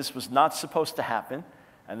know that this was not supposed to happen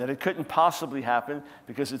and that it couldn't possibly happen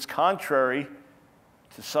because it's contrary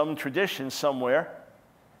to some tradition somewhere,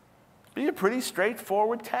 it'd be a pretty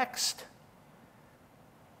straightforward text.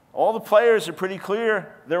 All the players are pretty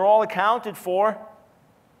clear. They're all accounted for.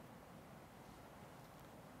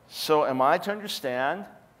 So am I to understand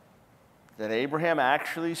that Abraham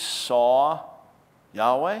actually saw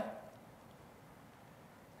Yahweh?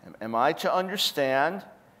 Am I to understand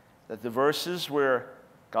that the verses where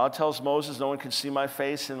God tells Moses, no one can see my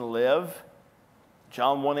face and live,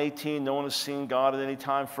 John 1:18, no one has seen God at any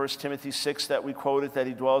time, 1 Timothy 6 that we quoted, that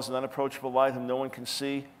he dwells in unapproachable light whom no one can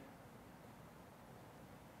see?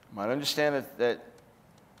 Am I to understand that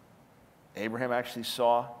Abraham actually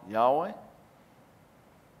saw Yahweh?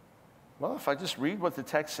 Well, if I just read what the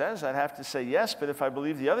text says, I'd have to say yes, but if I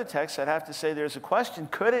believe the other text, I'd have to say there's a question.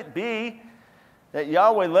 Could it be that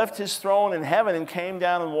Yahweh left his throne in heaven and came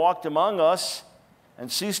down and walked among us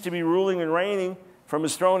and ceased to be ruling and reigning from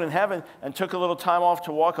his throne in heaven and took a little time off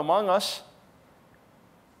to walk among us?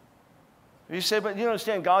 You say, but you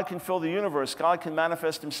understand, God can fill the universe. God can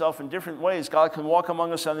manifest himself in different ways. God can walk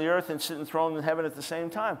among us on the earth and sit enthroned in heaven at the same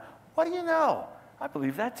time. What do you know? I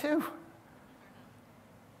believe that too.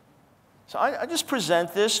 So I just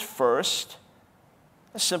present this first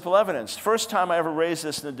as simple evidence. First time I ever raised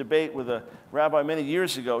this in a debate with a rabbi many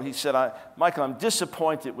years ago, he said, Michael, I'm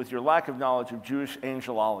disappointed with your lack of knowledge of Jewish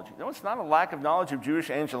angelology. No, it's not a lack of knowledge of Jewish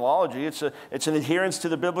angelology. It's an adherence to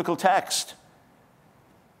the biblical text.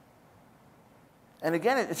 And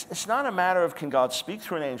again, it's not a matter of can God speak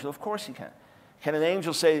through an angel? Of course he can. Can an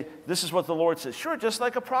angel say, this is what the Lord says? Sure, just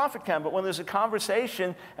like a prophet can. But when there's a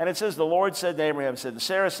conversation and it says the Lord said and Abraham said and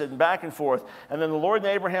Sarah said and back and forth, and then the Lord and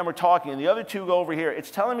Abraham are talking and the other two go over here, it's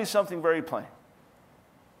telling me something very plain.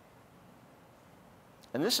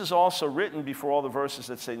 And this is also written before all the verses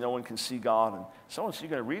that say no one can see God. And so you're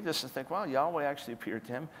going to read this and think, wow, Yahweh actually appeared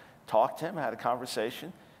to him, talked to him, had a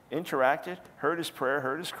conversation, interacted, heard his prayer,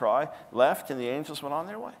 heard his cry, left, and the angels went on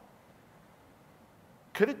their way.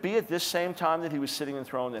 Could it be at this same time that he was sitting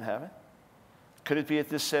enthroned in heaven? Could it be at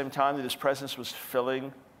this same time that his presence was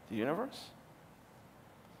filling the universe?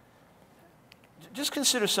 Just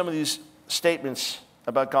consider some of these statements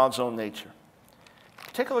about God's own nature.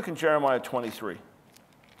 Take a look in Jeremiah 23.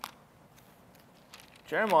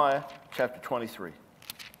 Jeremiah chapter 23.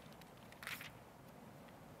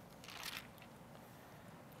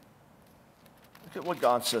 Look at what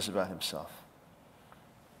God says about himself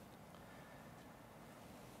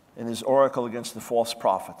in his oracle against the false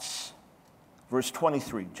prophets. Verse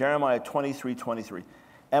 23, Jeremiah 23:23.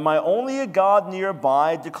 Am I only a God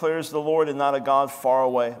nearby, declares the Lord, and not a God far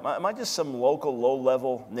away? Am I just some local,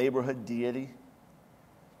 low-level neighborhood deity?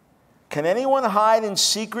 Can anyone hide in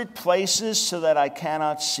secret places so that I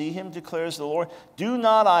cannot see him, declares the Lord? Do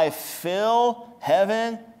not I fill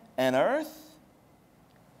heaven and earth?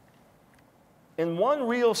 In one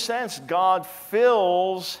real sense, God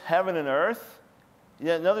fills heaven and earth.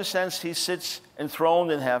 Yet in another sense, he sits enthroned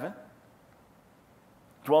in heaven,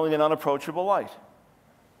 dwelling in unapproachable light.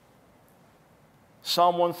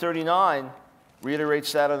 Psalm 139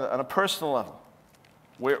 reiterates that on a personal level.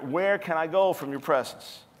 Where can I go from your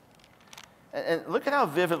presence? And look at how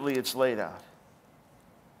vividly it's laid out.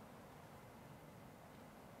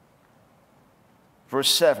 Verse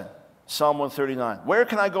 7, Psalm 139. Where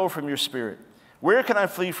can I go from your spirit? Where can I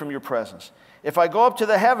flee from your presence? If I go up to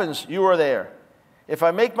the heavens, you are there. If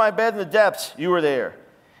I make my bed in the depths, you are there.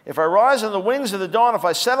 If I rise on the wings of the dawn, if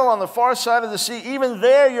I settle on the far side of the sea, even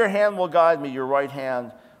there your hand will guide me, your right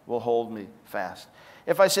hand will hold me fast.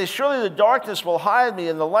 If I say, surely the darkness will hide me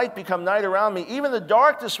and the light become night around me, even the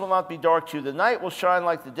darkness will not be dark to you. The night will shine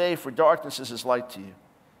like the day, for darkness is as light to you.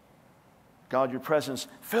 God, your presence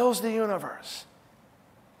fills the universe.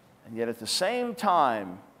 And yet at the same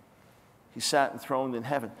time, he sat enthroned in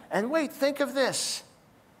heaven. And wait, think of this.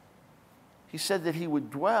 He said that he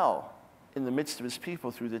would dwell in the midst of his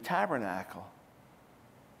people through the tabernacle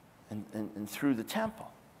and through the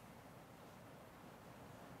temple.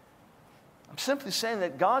 I'm simply saying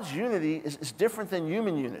that God's unity is different than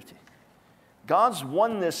human unity. God's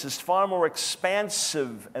oneness is far more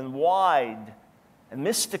expansive and wide and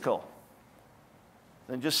mystical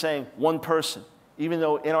than just saying one person, even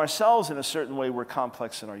though in ourselves, in a certain way, we're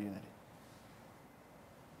complex in our unity.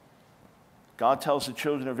 God tells the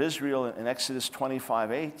children of Israel in Exodus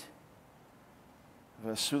 25:8,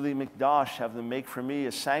 Vasuli Mikdash, have them make for me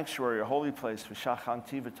a sanctuary, a holy place,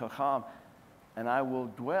 V'shachanti v'tocham, and I will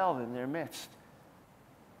dwell in their midst.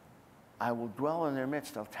 I will dwell in their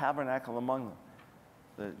midst. I'll tabernacle among them.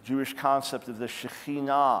 The Jewish concept of the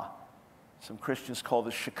Shekhinah Some Christians call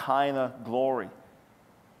the Shekinah glory.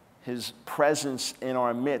 His presence in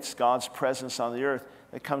our midst, God's presence on the earth,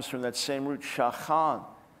 that comes from that same root, shachan.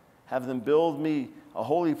 Have them build me a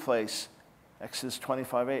holy place, Exodus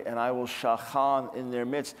 25:8, and I will shachan in their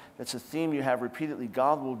midst. That's a theme you have repeatedly.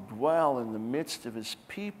 God will dwell in the midst of his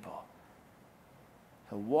people.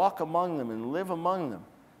 He'll walk among them and live among them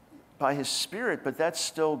by his Spirit, but that's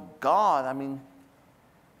still God. I mean,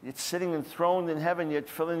 it's sitting enthroned in heaven, yet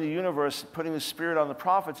filling the universe, putting his Spirit on the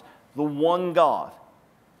prophets, the one God.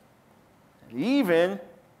 And even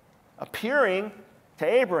appearing to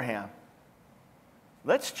Abraham.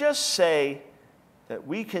 Let's just say that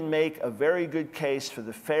we can make a very good case for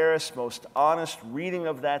the fairest, most honest reading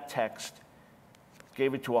of that text.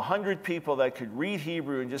 Gave it to 100 people that could read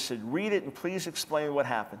Hebrew and just said, read it and please explain what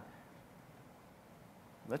happened.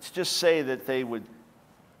 Let's just say that they would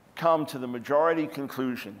come to the majority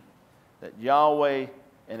conclusion that Yahweh,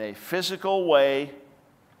 in a physical way,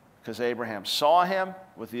 because Abraham saw him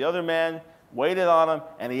with the other men, waited on him,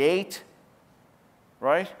 and he ate,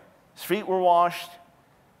 right? His feet were washed.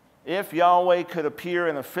 If Yahweh could appear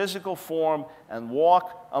in a physical form and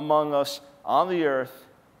walk among us on the earth,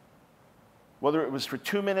 whether it was for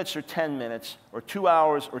 2 minutes or 10 minutes, or 2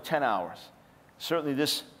 hours or 10 hours, certainly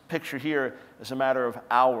this picture here is a matter of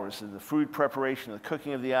hours, and the food preparation, the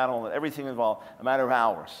cooking of the animal, and everything involved, a matter of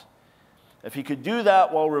hours. If he could do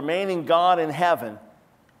that while remaining God in heaven,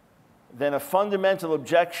 then a fundamental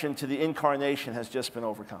objection to the incarnation has just been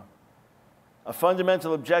overcome. A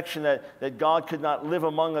fundamental objection that God could not live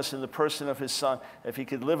among us in the person of his Son. If he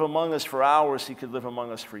could live among us for hours, he could live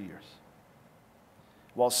among us for years,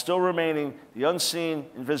 while still remaining the unseen,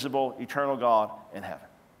 invisible, eternal God in heaven.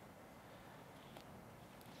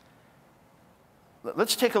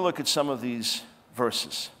 Let's take a look at some of these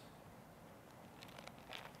verses.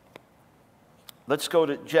 Let's go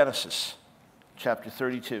to Genesis chapter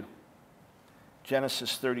 32.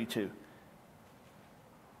 Genesis 32.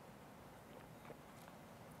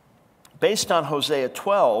 Based on Hosea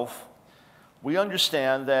 12, we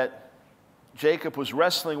understand that Jacob was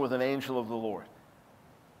wrestling with an angel of the Lord.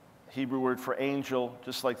 Hebrew word for angel,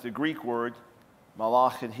 just like the Greek word,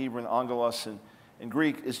 malach in Hebrew and angelos in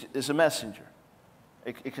Greek, is a messenger.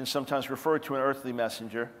 It can sometimes refer to an earthly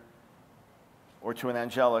messenger or to an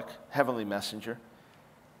angelic, heavenly messenger.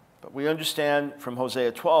 But we understand from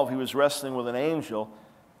Hosea 12, he was wrestling with an angel.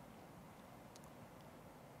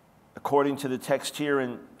 According to the text here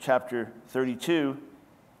in chapter 32,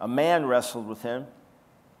 a man wrestled with him.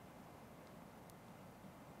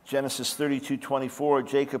 Genesis 32:24,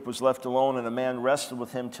 Jacob was left alone and a man wrestled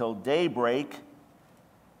with him till daybreak.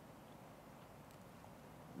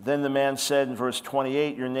 Then the man said in verse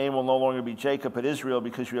 28, your name will no longer be Jacob but Israel,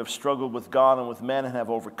 because you have struggled with God and with men and have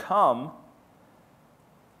overcome.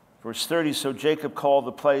 Verse 30, so Jacob called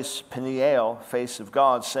the place Peniel, face of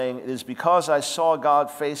God, saying, it is because I saw God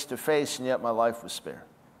face to face, and yet my life was spared.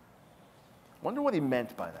 I wonder what he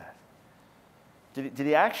meant by that. Did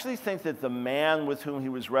he actually think that the man with whom he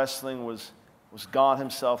was wrestling was God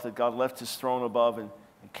himself, that God left his throne above and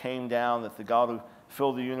came down, that the God who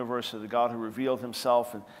filled the universe, or the God who revealed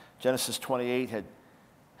himself in Genesis 28 had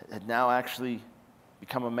now actually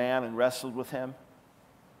become a man and wrestled with him?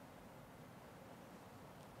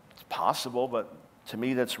 It's possible, but to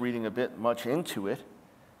me that's reading a bit much into it.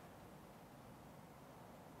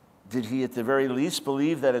 Did he at the very least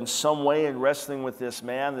believe that in some way in wrestling with this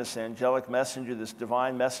man, this angelic messenger, this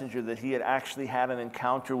divine messenger, that he had actually had an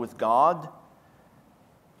encounter with God?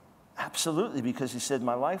 Absolutely, because he said,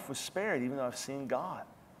 my life was spared even though I've seen God.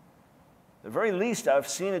 At the very least, I've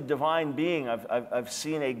seen a divine being. I've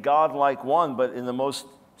seen a God-like one, but in the most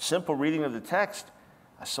simple reading of the text,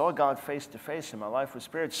 I saw God face to face and my life was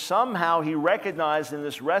spared. Somehow he recognized in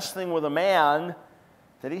this wrestling with a man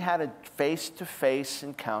that he had a face-to-face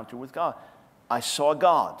encounter with God. I saw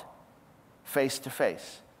God face to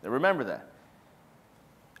face. Now remember that.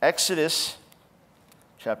 Exodus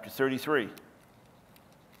chapter 33.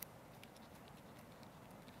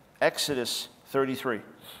 Exodus 33.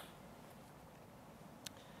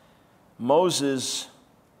 Moses,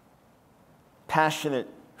 passionate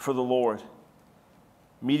for the Lord,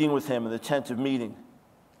 meeting with him in the tent of meeting.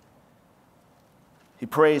 He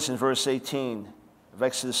prays in verse 18 of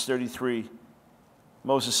Exodus 33.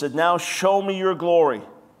 Moses said, now show me your glory.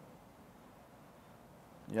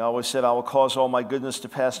 Yahweh said, I will cause all my goodness to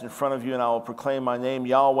pass in front of you, and I will proclaim my name,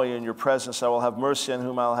 Yahweh, in your presence. I will have mercy on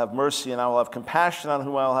whom I will have mercy, and I will have compassion on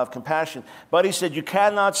whom I will have compassion. But he said, you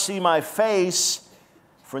cannot see my face,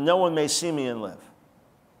 for no one may see me and live.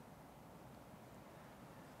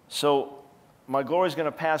 So my glory is going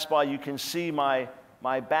to pass by. You can see my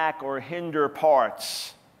my back or hinder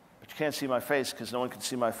parts. But you can't see my face because no one can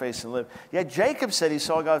see my face and live. Yet Jacob said he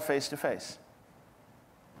saw God face to face.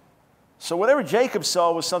 So whatever Jacob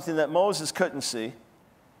saw was something that Moses couldn't see.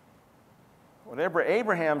 Whatever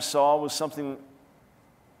Abraham saw was something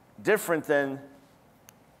different than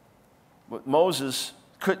what Moses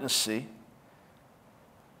couldn't see.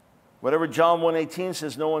 Whatever John 1:18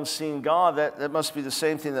 says, no one's seen God, that must be the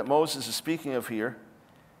same thing that Moses is speaking of here.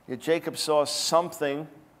 Yet Jacob saw something.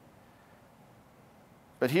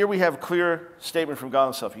 But here we have a clear statement from God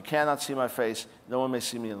himself. You cannot see my face. No one may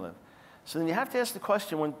see me and live. So then you have to ask the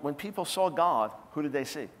question, when people saw God, who did they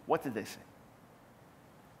see? What did they see?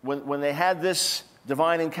 When they had this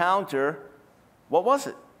divine encounter, what was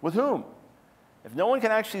it? With whom? If no one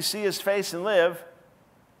can actually see his face and live,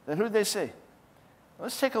 then who did they see?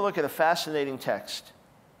 Let's take a look at a fascinating text.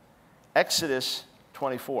 Exodus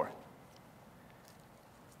 24.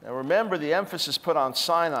 Now remember, the emphasis put on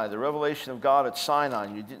Sinai, the revelation of God at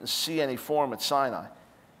Sinai. You didn't see any form at Sinai.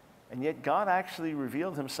 And yet God actually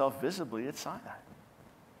revealed himself visibly at Sinai.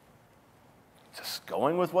 Just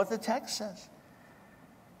going with what the text says.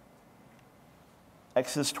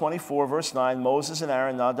 Exodus 24, verse 9, Moses and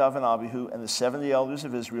Aaron, Nadav and Abihu, and the 70 elders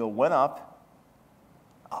of Israel went up.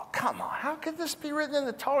 Oh, come on. How could this be written in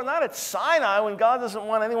the Torah? Not at Sinai, when God doesn't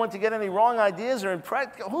want anyone to get any wrong ideas or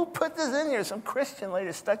impractical. Who put this in here? Some Christian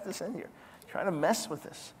later stuck this in here, trying to mess with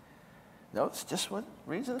this. No, it's just what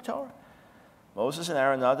reads in the Torah. Moses and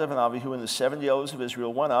Aaron, Nadav and Abihu, and the 70 elders of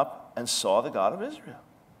Israel went up and saw the God of Israel.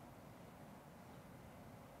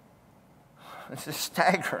 This is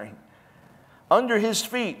staggering. Under his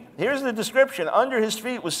feet, here's the description. Under his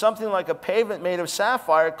feet was something like a pavement made of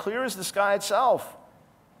sapphire, clear as the sky itself.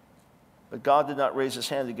 But God did not raise his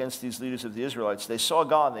hand against these leaders of the Israelites. They saw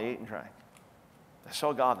God and they ate and drank. They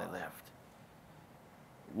saw God and they lived.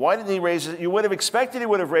 Why didn't he raise it? You would have expected he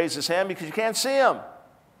would have raised his hand because you can't see him.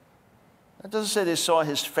 That doesn't say they saw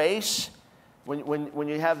his face. When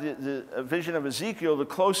you have the vision of Ezekiel, the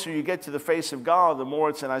closer you get to the face of God, the more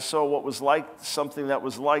it's, and I saw what was like something that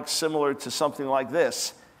was like similar to something like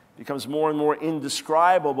this. It becomes more and more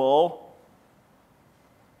indescribable.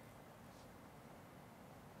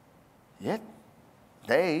 Yet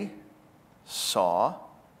they saw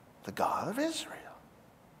the God of Israel.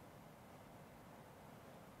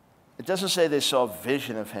 It doesn't say they saw a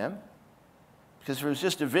vision of him, because if it was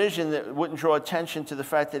just a vision, that wouldn't draw attention to the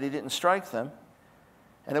fact that he didn't strike them.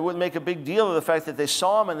 And it wouldn't make a big deal of the fact that they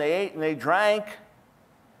saw him and they ate and they drank.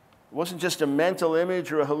 It wasn't just a mental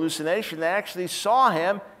image or a hallucination. They actually saw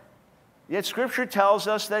him. Yet Scripture tells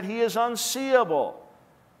us that he is unseeable.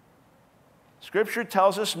 Scripture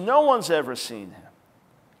tells us no one's ever seen him.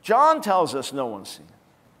 John tells us no one's seen him.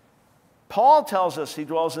 Paul tells us he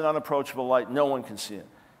dwells in unapproachable light. No one can see him.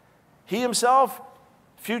 He himself,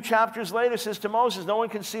 a few chapters later, says to Moses, no one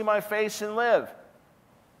can see my face and live.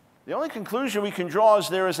 The only conclusion we can draw is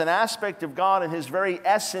there is an aspect of God in his very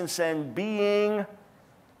essence and being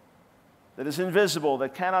that is invisible,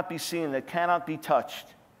 that cannot be seen, that cannot be touched.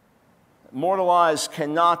 Mortal eyes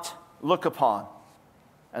cannot look upon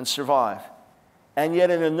and survive. And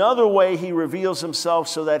yet in another way, he reveals himself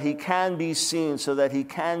so that he can be seen, so that he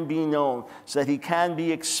can be known, so that he can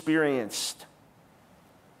be experienced.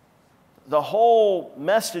 The whole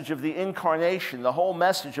message of the incarnation, the whole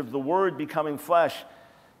message of the Word becoming flesh,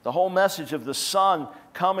 the whole message of the Son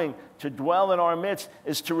coming to dwell in our midst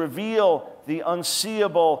is to reveal the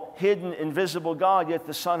unseeable, hidden, invisible God, yet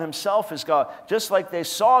the Son himself is God. Just like they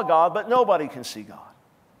saw God, but nobody can see God.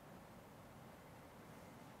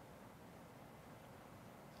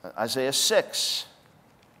 Isaiah 6.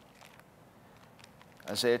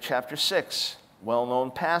 Isaiah chapter 6, well-known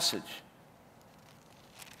passage.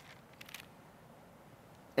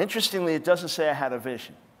 Interestingly, it doesn't say I had a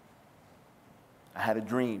vision. I had a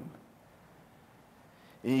dream.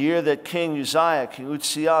 In the year that King Uzziah, King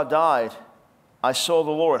Uzziah died, I saw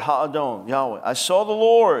the Lord, Ha'adon, Yahweh. I saw the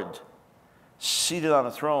Lord seated on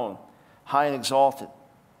a throne, high and exalted,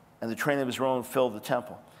 and the train of his robe filled the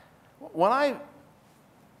temple. When I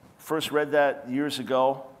first read that years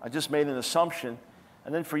ago, I just made an assumption,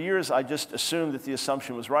 and then for years I just assumed that the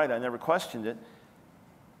assumption was right. I never questioned it,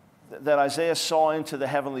 that Isaiah saw into the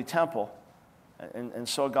heavenly temple and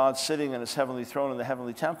saw God sitting on his heavenly throne in the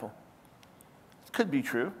heavenly temple. It could be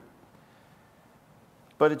true.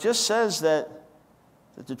 But it just says that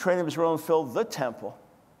the train of his robe filled the temple.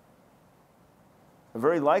 A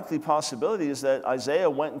very likely possibility is that Isaiah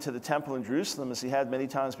went into the temple in Jerusalem as he had many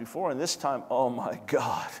times before, and this time, oh my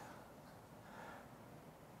God,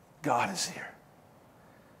 God is here.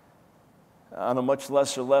 On a much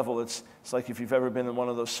lesser level, it's like if you've ever been in one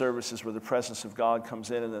of those services where the presence of God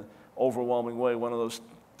comes in an overwhelming way, one of those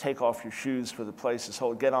take off your shoes for the place is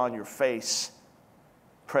whole, get on your face.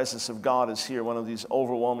 Presence of God is here, one of these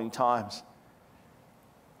overwhelming times.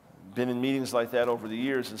 Been in meetings like that over the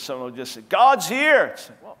years, and someone will just say, God's here. It's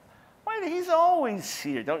like, well, why, he's always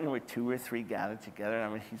here. Don't you know where 2 or 3 gathered together? I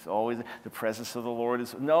mean, he's always, the presence of the Lord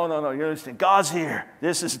is, no, you understand, God's here.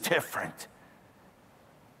 This is different.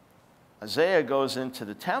 Isaiah goes into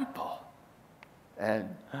the temple,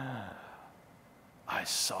 and I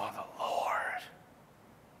saw the Lord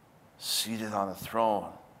seated on a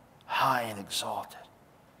throne, high and exalted.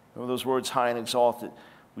 Remember those words, high and exalted?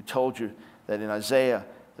 We told you that in Isaiah,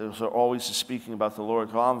 those are always speaking about the Lord.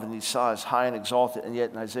 High and exalted, and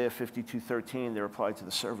yet in Isaiah 52:13, they're applied to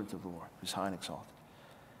the servant of the Lord, who's high and exalted.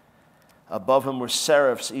 Above him were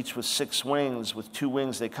seraphs, each with 6 wings. With 2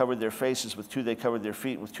 wings they covered their faces, with 2 they covered their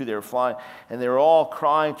feet, and with 2 they were flying. And they were all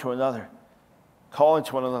crying to another, calling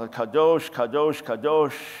to one another, Kadosh, Kadosh,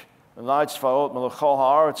 Kadosh,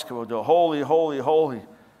 holy, holy, holy,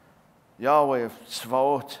 Yahweh of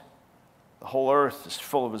Tzvaot. The whole earth is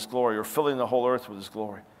full of his glory, or filling the whole earth with his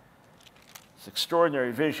glory. It's an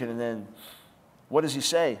extraordinary vision. And then, what does he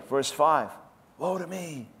say? Verse 5, woe to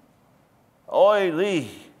me, oi li,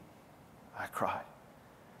 I cried.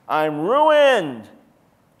 I'm ruined.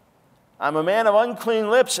 I'm a man of unclean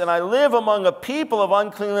lips, and I live among a people of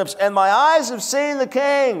unclean lips, and my eyes have seen the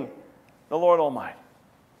King, the Lord Almighty.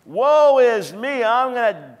 Woe is me, I'm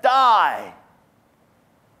going to die,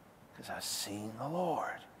 because I've seen the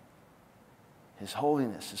Lord, his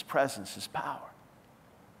holiness, his presence, his power.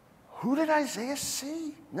 Who did Isaiah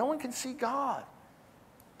see? No one can see God.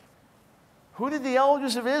 Who did the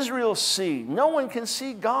elders of Israel see? No one can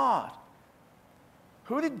see God.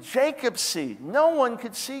 Who did Jacob see? No one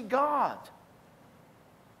could see God.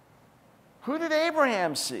 Who did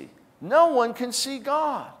Abraham see? No one can see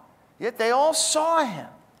God. Yet they all saw him.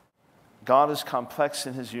 God is complex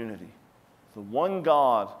in his unity. The one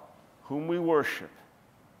God whom we worship,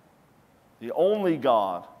 the only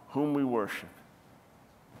God whom we worship,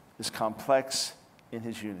 is complex in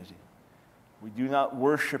his unity. We do not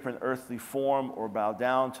worship an earthly form or bow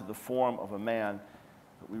down to the form of a man,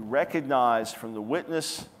 but we recognize from the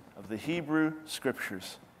witness of the Hebrew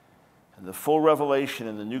Scriptures and the full revelation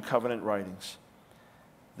in the New Covenant writings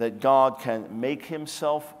that God can make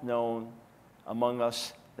himself known among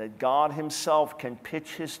us, that God himself can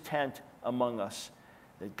pitch his tent among us,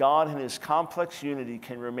 that God in his complex unity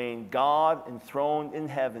can remain God enthroned in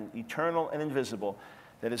heaven, eternal and invisible,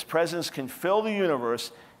 that his presence can fill the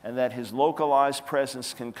universe, and that his localized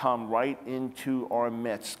presence can come right into our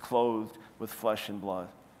midst, clothed with flesh and blood.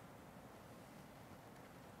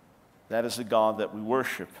 That is the God that we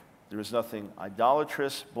worship. There is nothing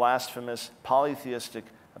idolatrous, blasphemous, polytheistic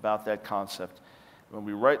about that concept. When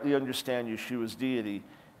we rightly understand Yeshua's deity,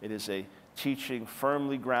 it is a teaching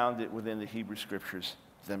firmly grounded within the Hebrew Scriptures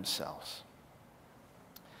themselves.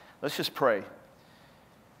 Let's just pray.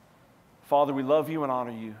 Father, we love you and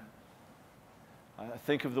honor you. I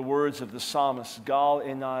think of the words of the psalmist, Gal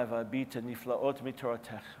enai v'abita niflaot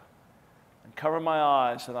mitoratecha, and cover my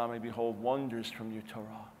eyes that I may behold wonders from your Torah.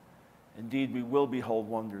 Indeed, we will behold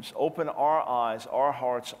wonders. Open our eyes, our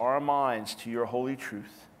hearts, our minds to your holy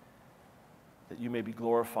truth, that you may be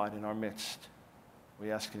glorified in our midst.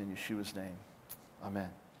 We ask it in Yeshua's name. Amen.